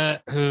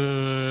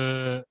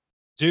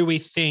do we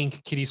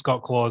think Kitty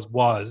Scott Claus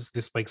was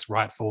this week's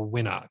rightful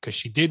winner? Because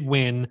she did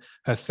win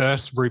her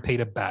first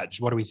repeater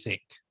badge. What do we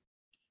think?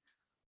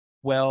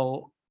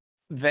 Well,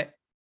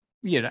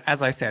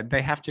 as I said,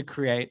 they have to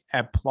create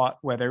a plot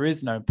where there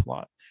is no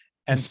plot.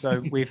 And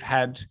so we've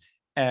had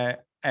a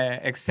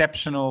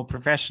exceptional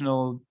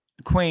professional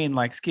queen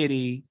like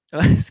Skitty,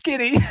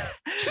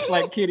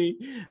 like Kitty,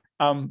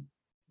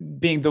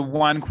 being the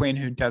one queen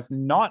who does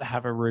not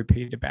have a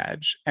repeater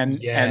badge.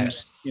 And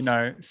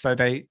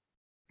so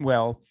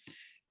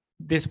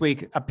this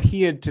week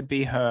appeared to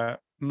be her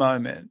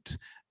moment,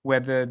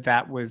 whether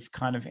that was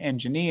kind of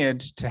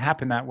engineered to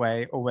happen that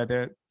way or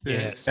whether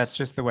that's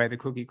just the way the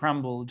cookie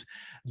crumbled.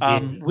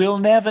 We'll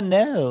never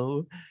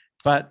know.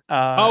 But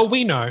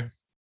we know.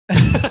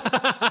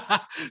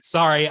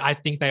 Sorry, I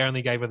think they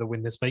only gave her the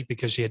win this week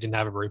because she didn't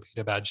have a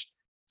repeater badge.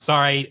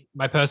 Sorry,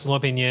 my personal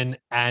opinion.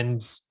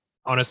 And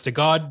honest to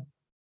God,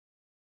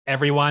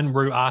 everyone,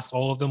 Rue asked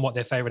all of them what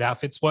their favorite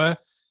outfits were.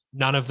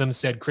 None of them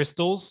said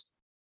Crystals.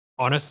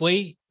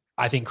 Honestly,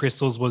 I think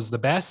Crystals was the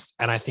best,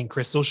 and I think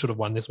Crystal should have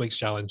won this week's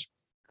challenge.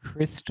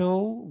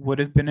 Crystal would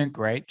have been a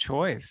great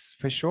choice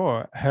for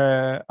sure.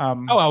 Her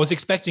I was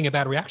expecting a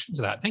bad reaction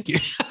to that. Thank you.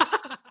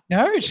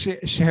 No, her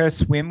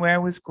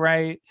swimwear was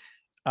great.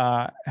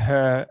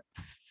 Her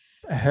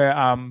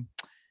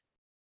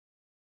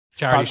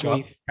charity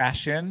shop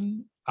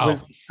fashion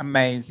was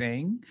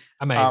amazing.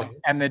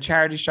 And the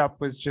charity shop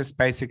was just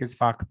basic as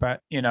fuck.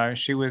 But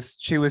she was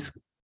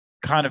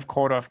kind of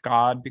caught off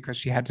guard because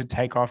she had to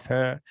take off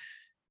her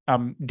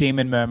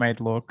demon mermaid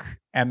look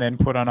and then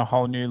put on a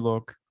whole new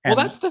look. Well,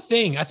 that's the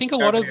thing. I think a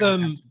lot of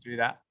them do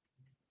that.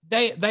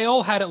 They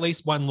all had at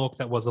least one look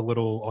that was a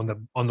little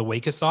on the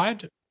weaker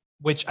side,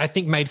 which I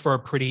think made for a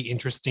pretty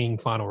interesting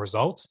final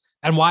result.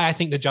 And why I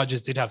think the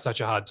judges did have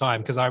such a hard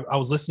time, because I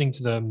was listening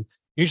to them.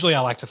 Usually I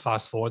like to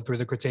fast forward through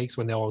the critiques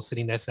when they're all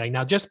sitting there saying,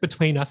 now just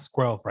between us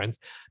squirrel friends,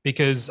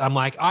 because I'm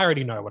like, I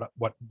already know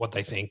what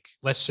they think.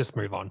 Let's just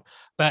move on.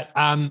 But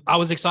I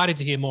was excited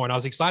to hear more, and I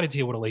was excited to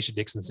hear what Alicia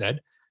Dixon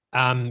said.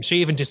 She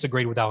even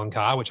disagreed with Alan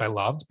Carr, which I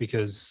loved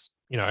because,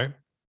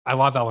 I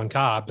love Alan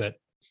Carr, but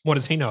what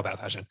does he know about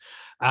fashion?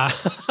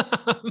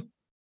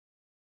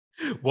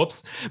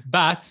 Whoops.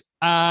 But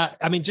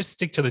just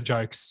stick to the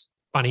jokes.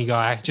 Funny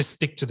guy, just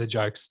stick to the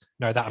jokes.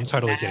 No, I'm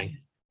totally kidding.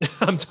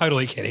 I'm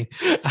totally kidding.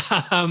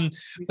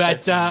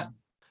 But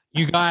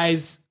you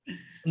guys,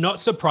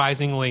 not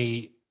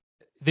surprisingly,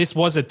 this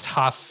was a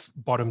tough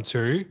bottom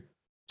two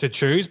to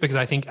choose because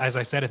I think, as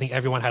I said, I think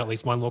everyone had at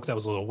least one look that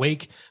was a little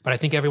weak, but I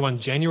think everyone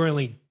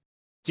genuinely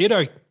did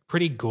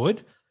pretty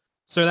good.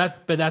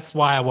 But that's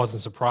why I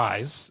wasn't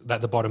surprised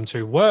that the bottom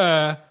two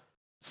were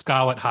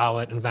Scarlett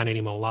Harlot and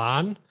Vanity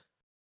Milan.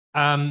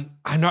 I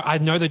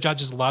know the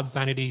judges loved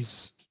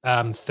Vanity's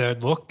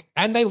third look,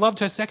 and they loved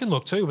her second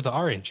look too with the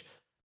orange.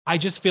 I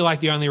just feel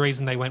like the only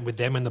reason they went with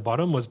them in the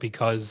bottom was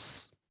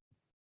because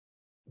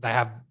they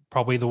have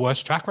probably the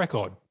worst track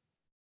record.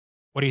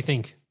 What do you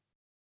think?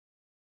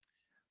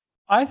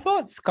 I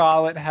thought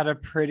Scarlett had a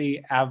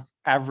pretty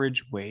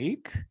average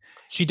week.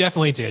 She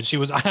definitely did.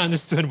 I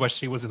understood why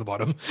she was in the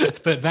bottom,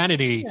 but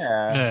Vanity,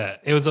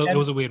 it was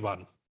a weird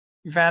one.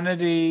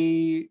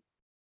 Vanity,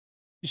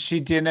 she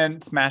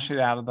didn't smash it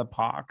out of the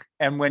park.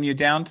 And when you're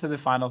down to the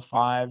final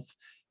five,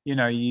 your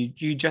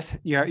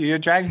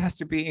drag has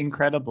to be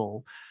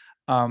incredible.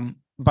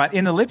 But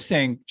in the lip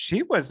sync,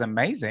 she was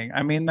amazing.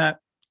 I mean,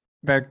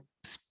 the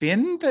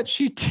spin that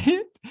she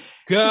did,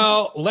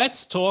 Girl,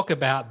 let's talk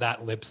about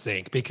that lip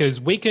sync because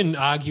we can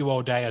argue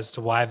all day as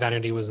to why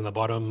Vanity was in the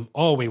bottom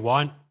all we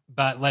want,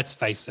 but let's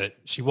face it,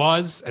 she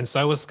was, and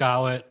so was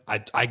Scarlett.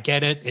 I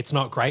get it. It's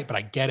not great, but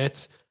I get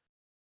it.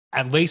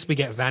 At least we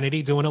get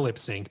Vanity doing a lip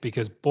sync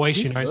because boy,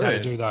 she She's knows how to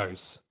good. do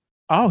those.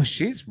 Oh,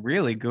 she's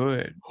really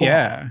good. Oh.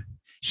 Yeah.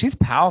 She's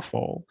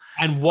powerful.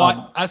 And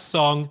what a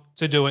song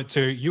to do it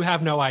to. You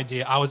have no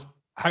idea. I was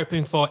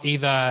hoping for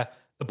either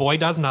The Boy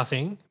Does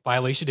Nothing by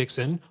Alicia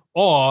Dixon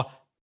or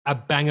a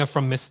banger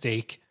from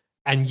Mystique.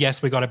 And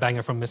yes, we got a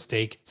banger from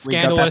Mystique.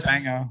 Scandalous. We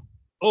got that banger.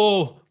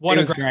 Oh, what It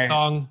a was great great.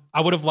 song.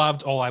 I would have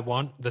loved All I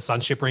Want, the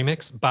Sunship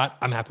remix, but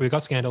I'm happy we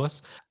got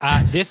Scandalous.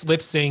 This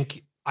lip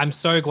sync, I'm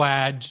so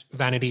glad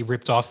Vanity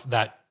ripped off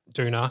that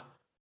Duna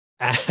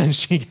and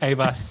she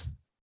gave us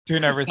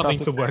Duna something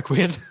to resuscitate. work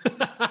with.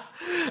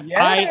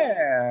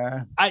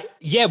 Yeah.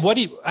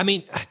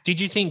 Did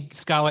you think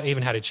Scarlett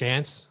even had a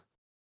chance?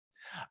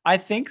 I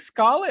think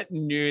Scarlett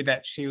knew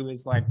that she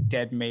was like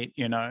dead meat,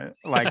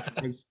 like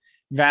because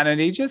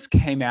Vanity just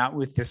came out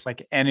with this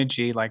like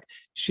energy, like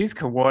she's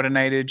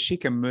coordinated, she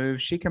can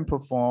move, she can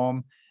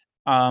perform.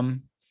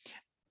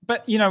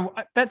 But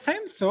that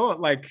same thought,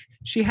 like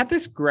she had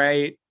this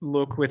great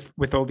look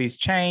with all these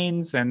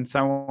chains and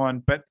so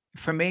on, but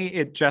for me,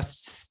 it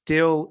just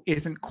still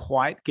isn't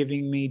quite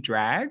giving me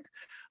drag.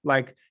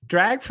 Like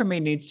drag for me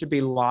needs to be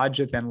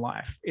larger than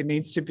life. It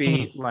needs to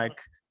be like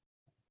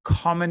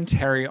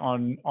commentary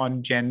on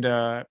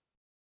gender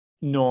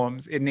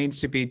norms. It needs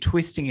to be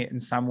twisting it in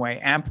some way,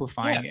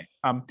 amplifying it.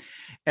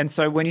 And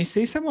so when you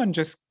see someone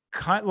just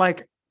kind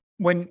like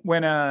when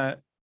a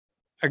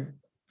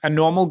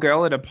normal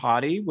girl at a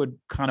party would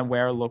kind of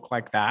wear a look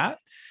like that,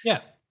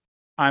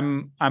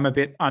 I'm a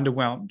bit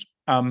underwhelmed.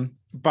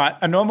 But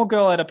a normal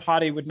girl at a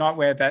party would not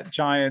wear that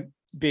giant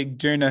big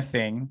Duna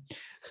thing.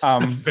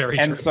 That's very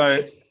and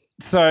true.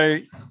 so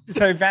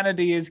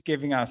Vanity is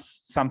giving us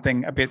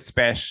something a bit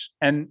special,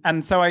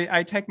 and so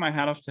I take my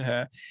hat off to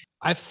her.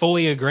 I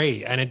fully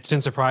agree, and it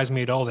didn't surprise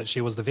me at all that she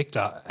was the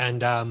victor,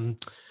 and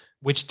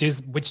which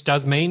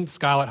does mean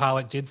Scarlett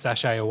Harlot did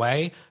sashay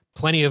away.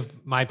 Plenty of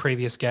my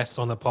previous guests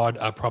on the pod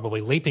are probably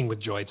leaping with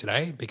joy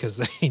today because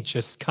they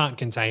just can't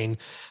contain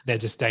their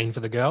disdain for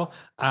the girl.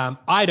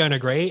 I don't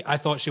agree. I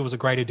thought she was a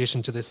great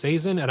addition to this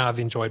season, and I've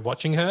enjoyed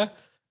watching her.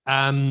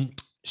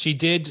 She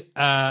did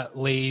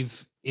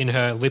leave in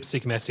her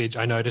lipstick message.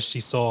 I noticed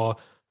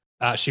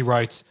she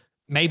wrote,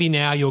 "Maybe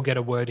now you'll get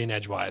a word in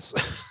edgewise."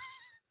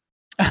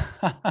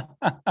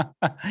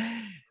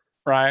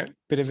 Right.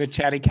 Bit of a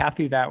chatty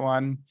Cathy, that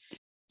one.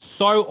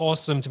 So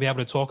awesome to be able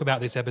to talk about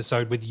this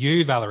episode with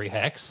you, Valerie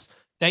Hex.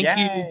 Thank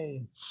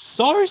you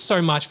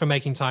so much for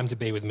making time to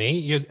be with me.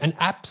 You're an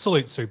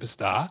absolute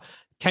superstar.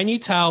 Can you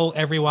tell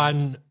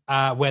everyone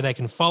where they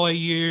can follow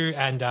you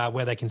and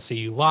where they can see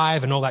you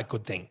live and all that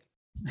good thing?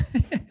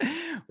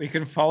 We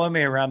can follow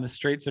me around the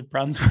streets of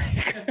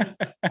Brunswick.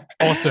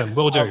 Awesome.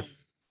 Will do.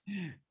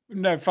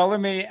 No, follow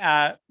me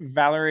at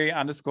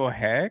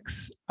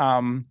Valerie_Hex.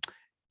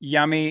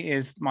 Yummy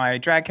is my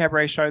drag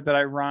cabaret show that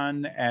I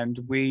run, and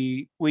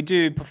we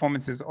do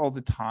performances all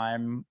the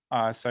time.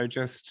 So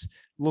just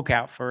look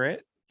out for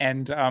it.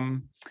 And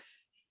don't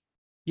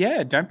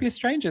be a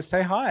stranger.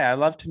 Say hi. I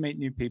love to meet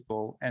new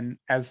people. And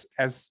as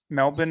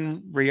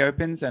Melbourne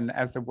reopens and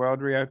as the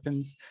world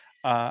reopens,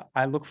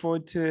 I look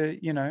forward to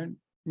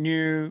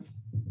new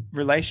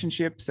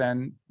relationships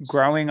and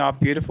growing our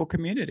beautiful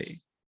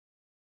community.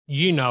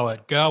 You know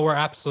it, girl. We're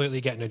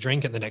absolutely getting a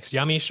drink at the next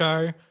Yummy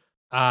show.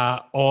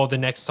 Or the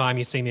next time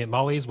you see me at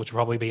Molly's, which will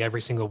probably be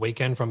every single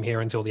weekend from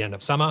here until the end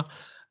of summer.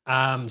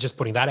 Just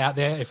putting that out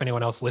there if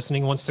anyone else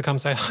listening wants to come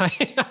say hi.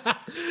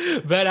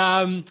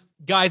 But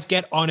guys,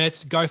 get on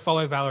it. Go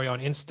follow Valerie on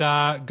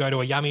Insta. Go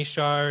to a Yummy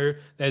show.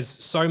 There's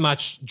so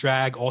much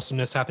drag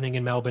awesomeness happening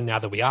in Melbourne now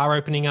that we are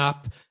opening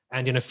up.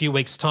 And in a few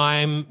weeks'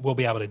 time, we'll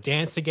be able to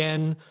dance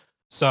again.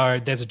 So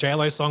there's a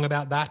JLo song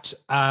about that.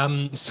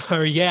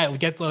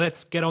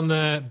 Let's get on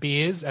the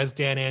beers, as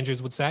Dan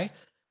Andrews would say.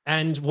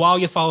 And while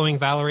you're following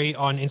Valerie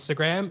on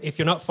Instagram, if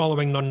you're not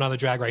following Not Another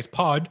Drag Race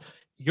Pod,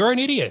 you're an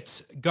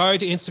idiot. Go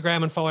to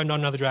Instagram and follow Not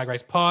Another Drag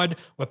Race Pod.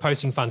 We're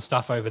posting fun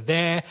stuff over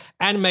there.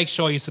 And make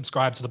sure you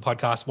subscribe to the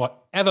podcast,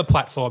 whatever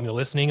platform you're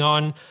listening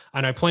on. I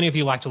know plenty of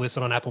you like to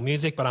listen on Apple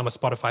Music, but I'm a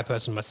Spotify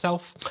person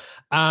myself.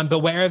 But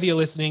wherever you're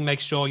listening,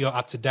 make sure you're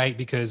up to date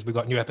because we've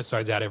got new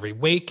episodes out every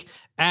week.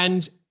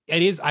 And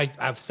it is,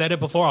 I've said it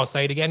before, I'll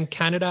say it again,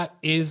 Canada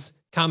is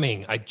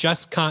coming. I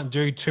just can't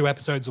do 2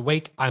 episodes a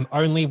week. I'm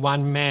only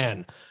one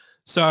man.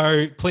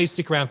 So please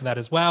stick around for that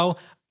as well.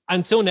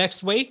 Until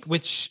next week,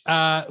 which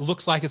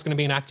looks like it's going to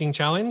be an acting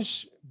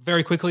challenge.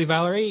 Very quickly,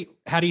 Valerie,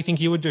 how do you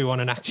think you would do on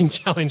an acting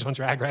challenge on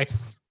Drag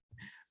Race?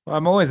 Well,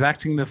 I'm always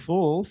acting the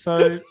fool,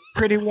 so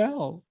pretty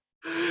well.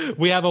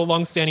 We have a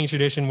long-standing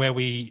tradition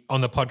on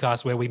the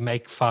podcast where we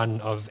make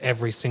fun of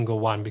every single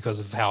one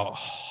because of how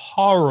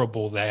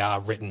horrible they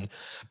are written.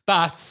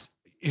 But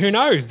who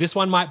knows? This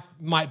one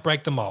might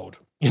break the mold.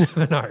 You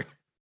never know.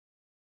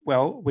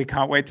 Well, we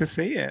can't wait to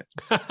see it.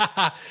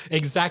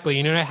 Exactly.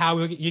 You know how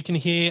you can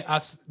hear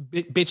us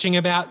bitching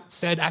about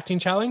said acting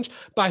challenge?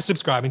 By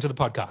subscribing to the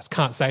podcast.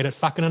 Can't say it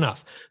fucking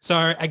enough.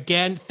 So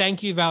again,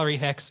 thank you, Valerie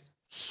Hex,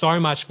 so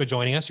much for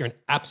joining us. You're an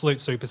absolute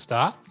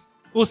superstar.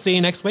 We'll see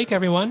you next week,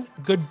 everyone.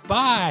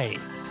 Goodbye.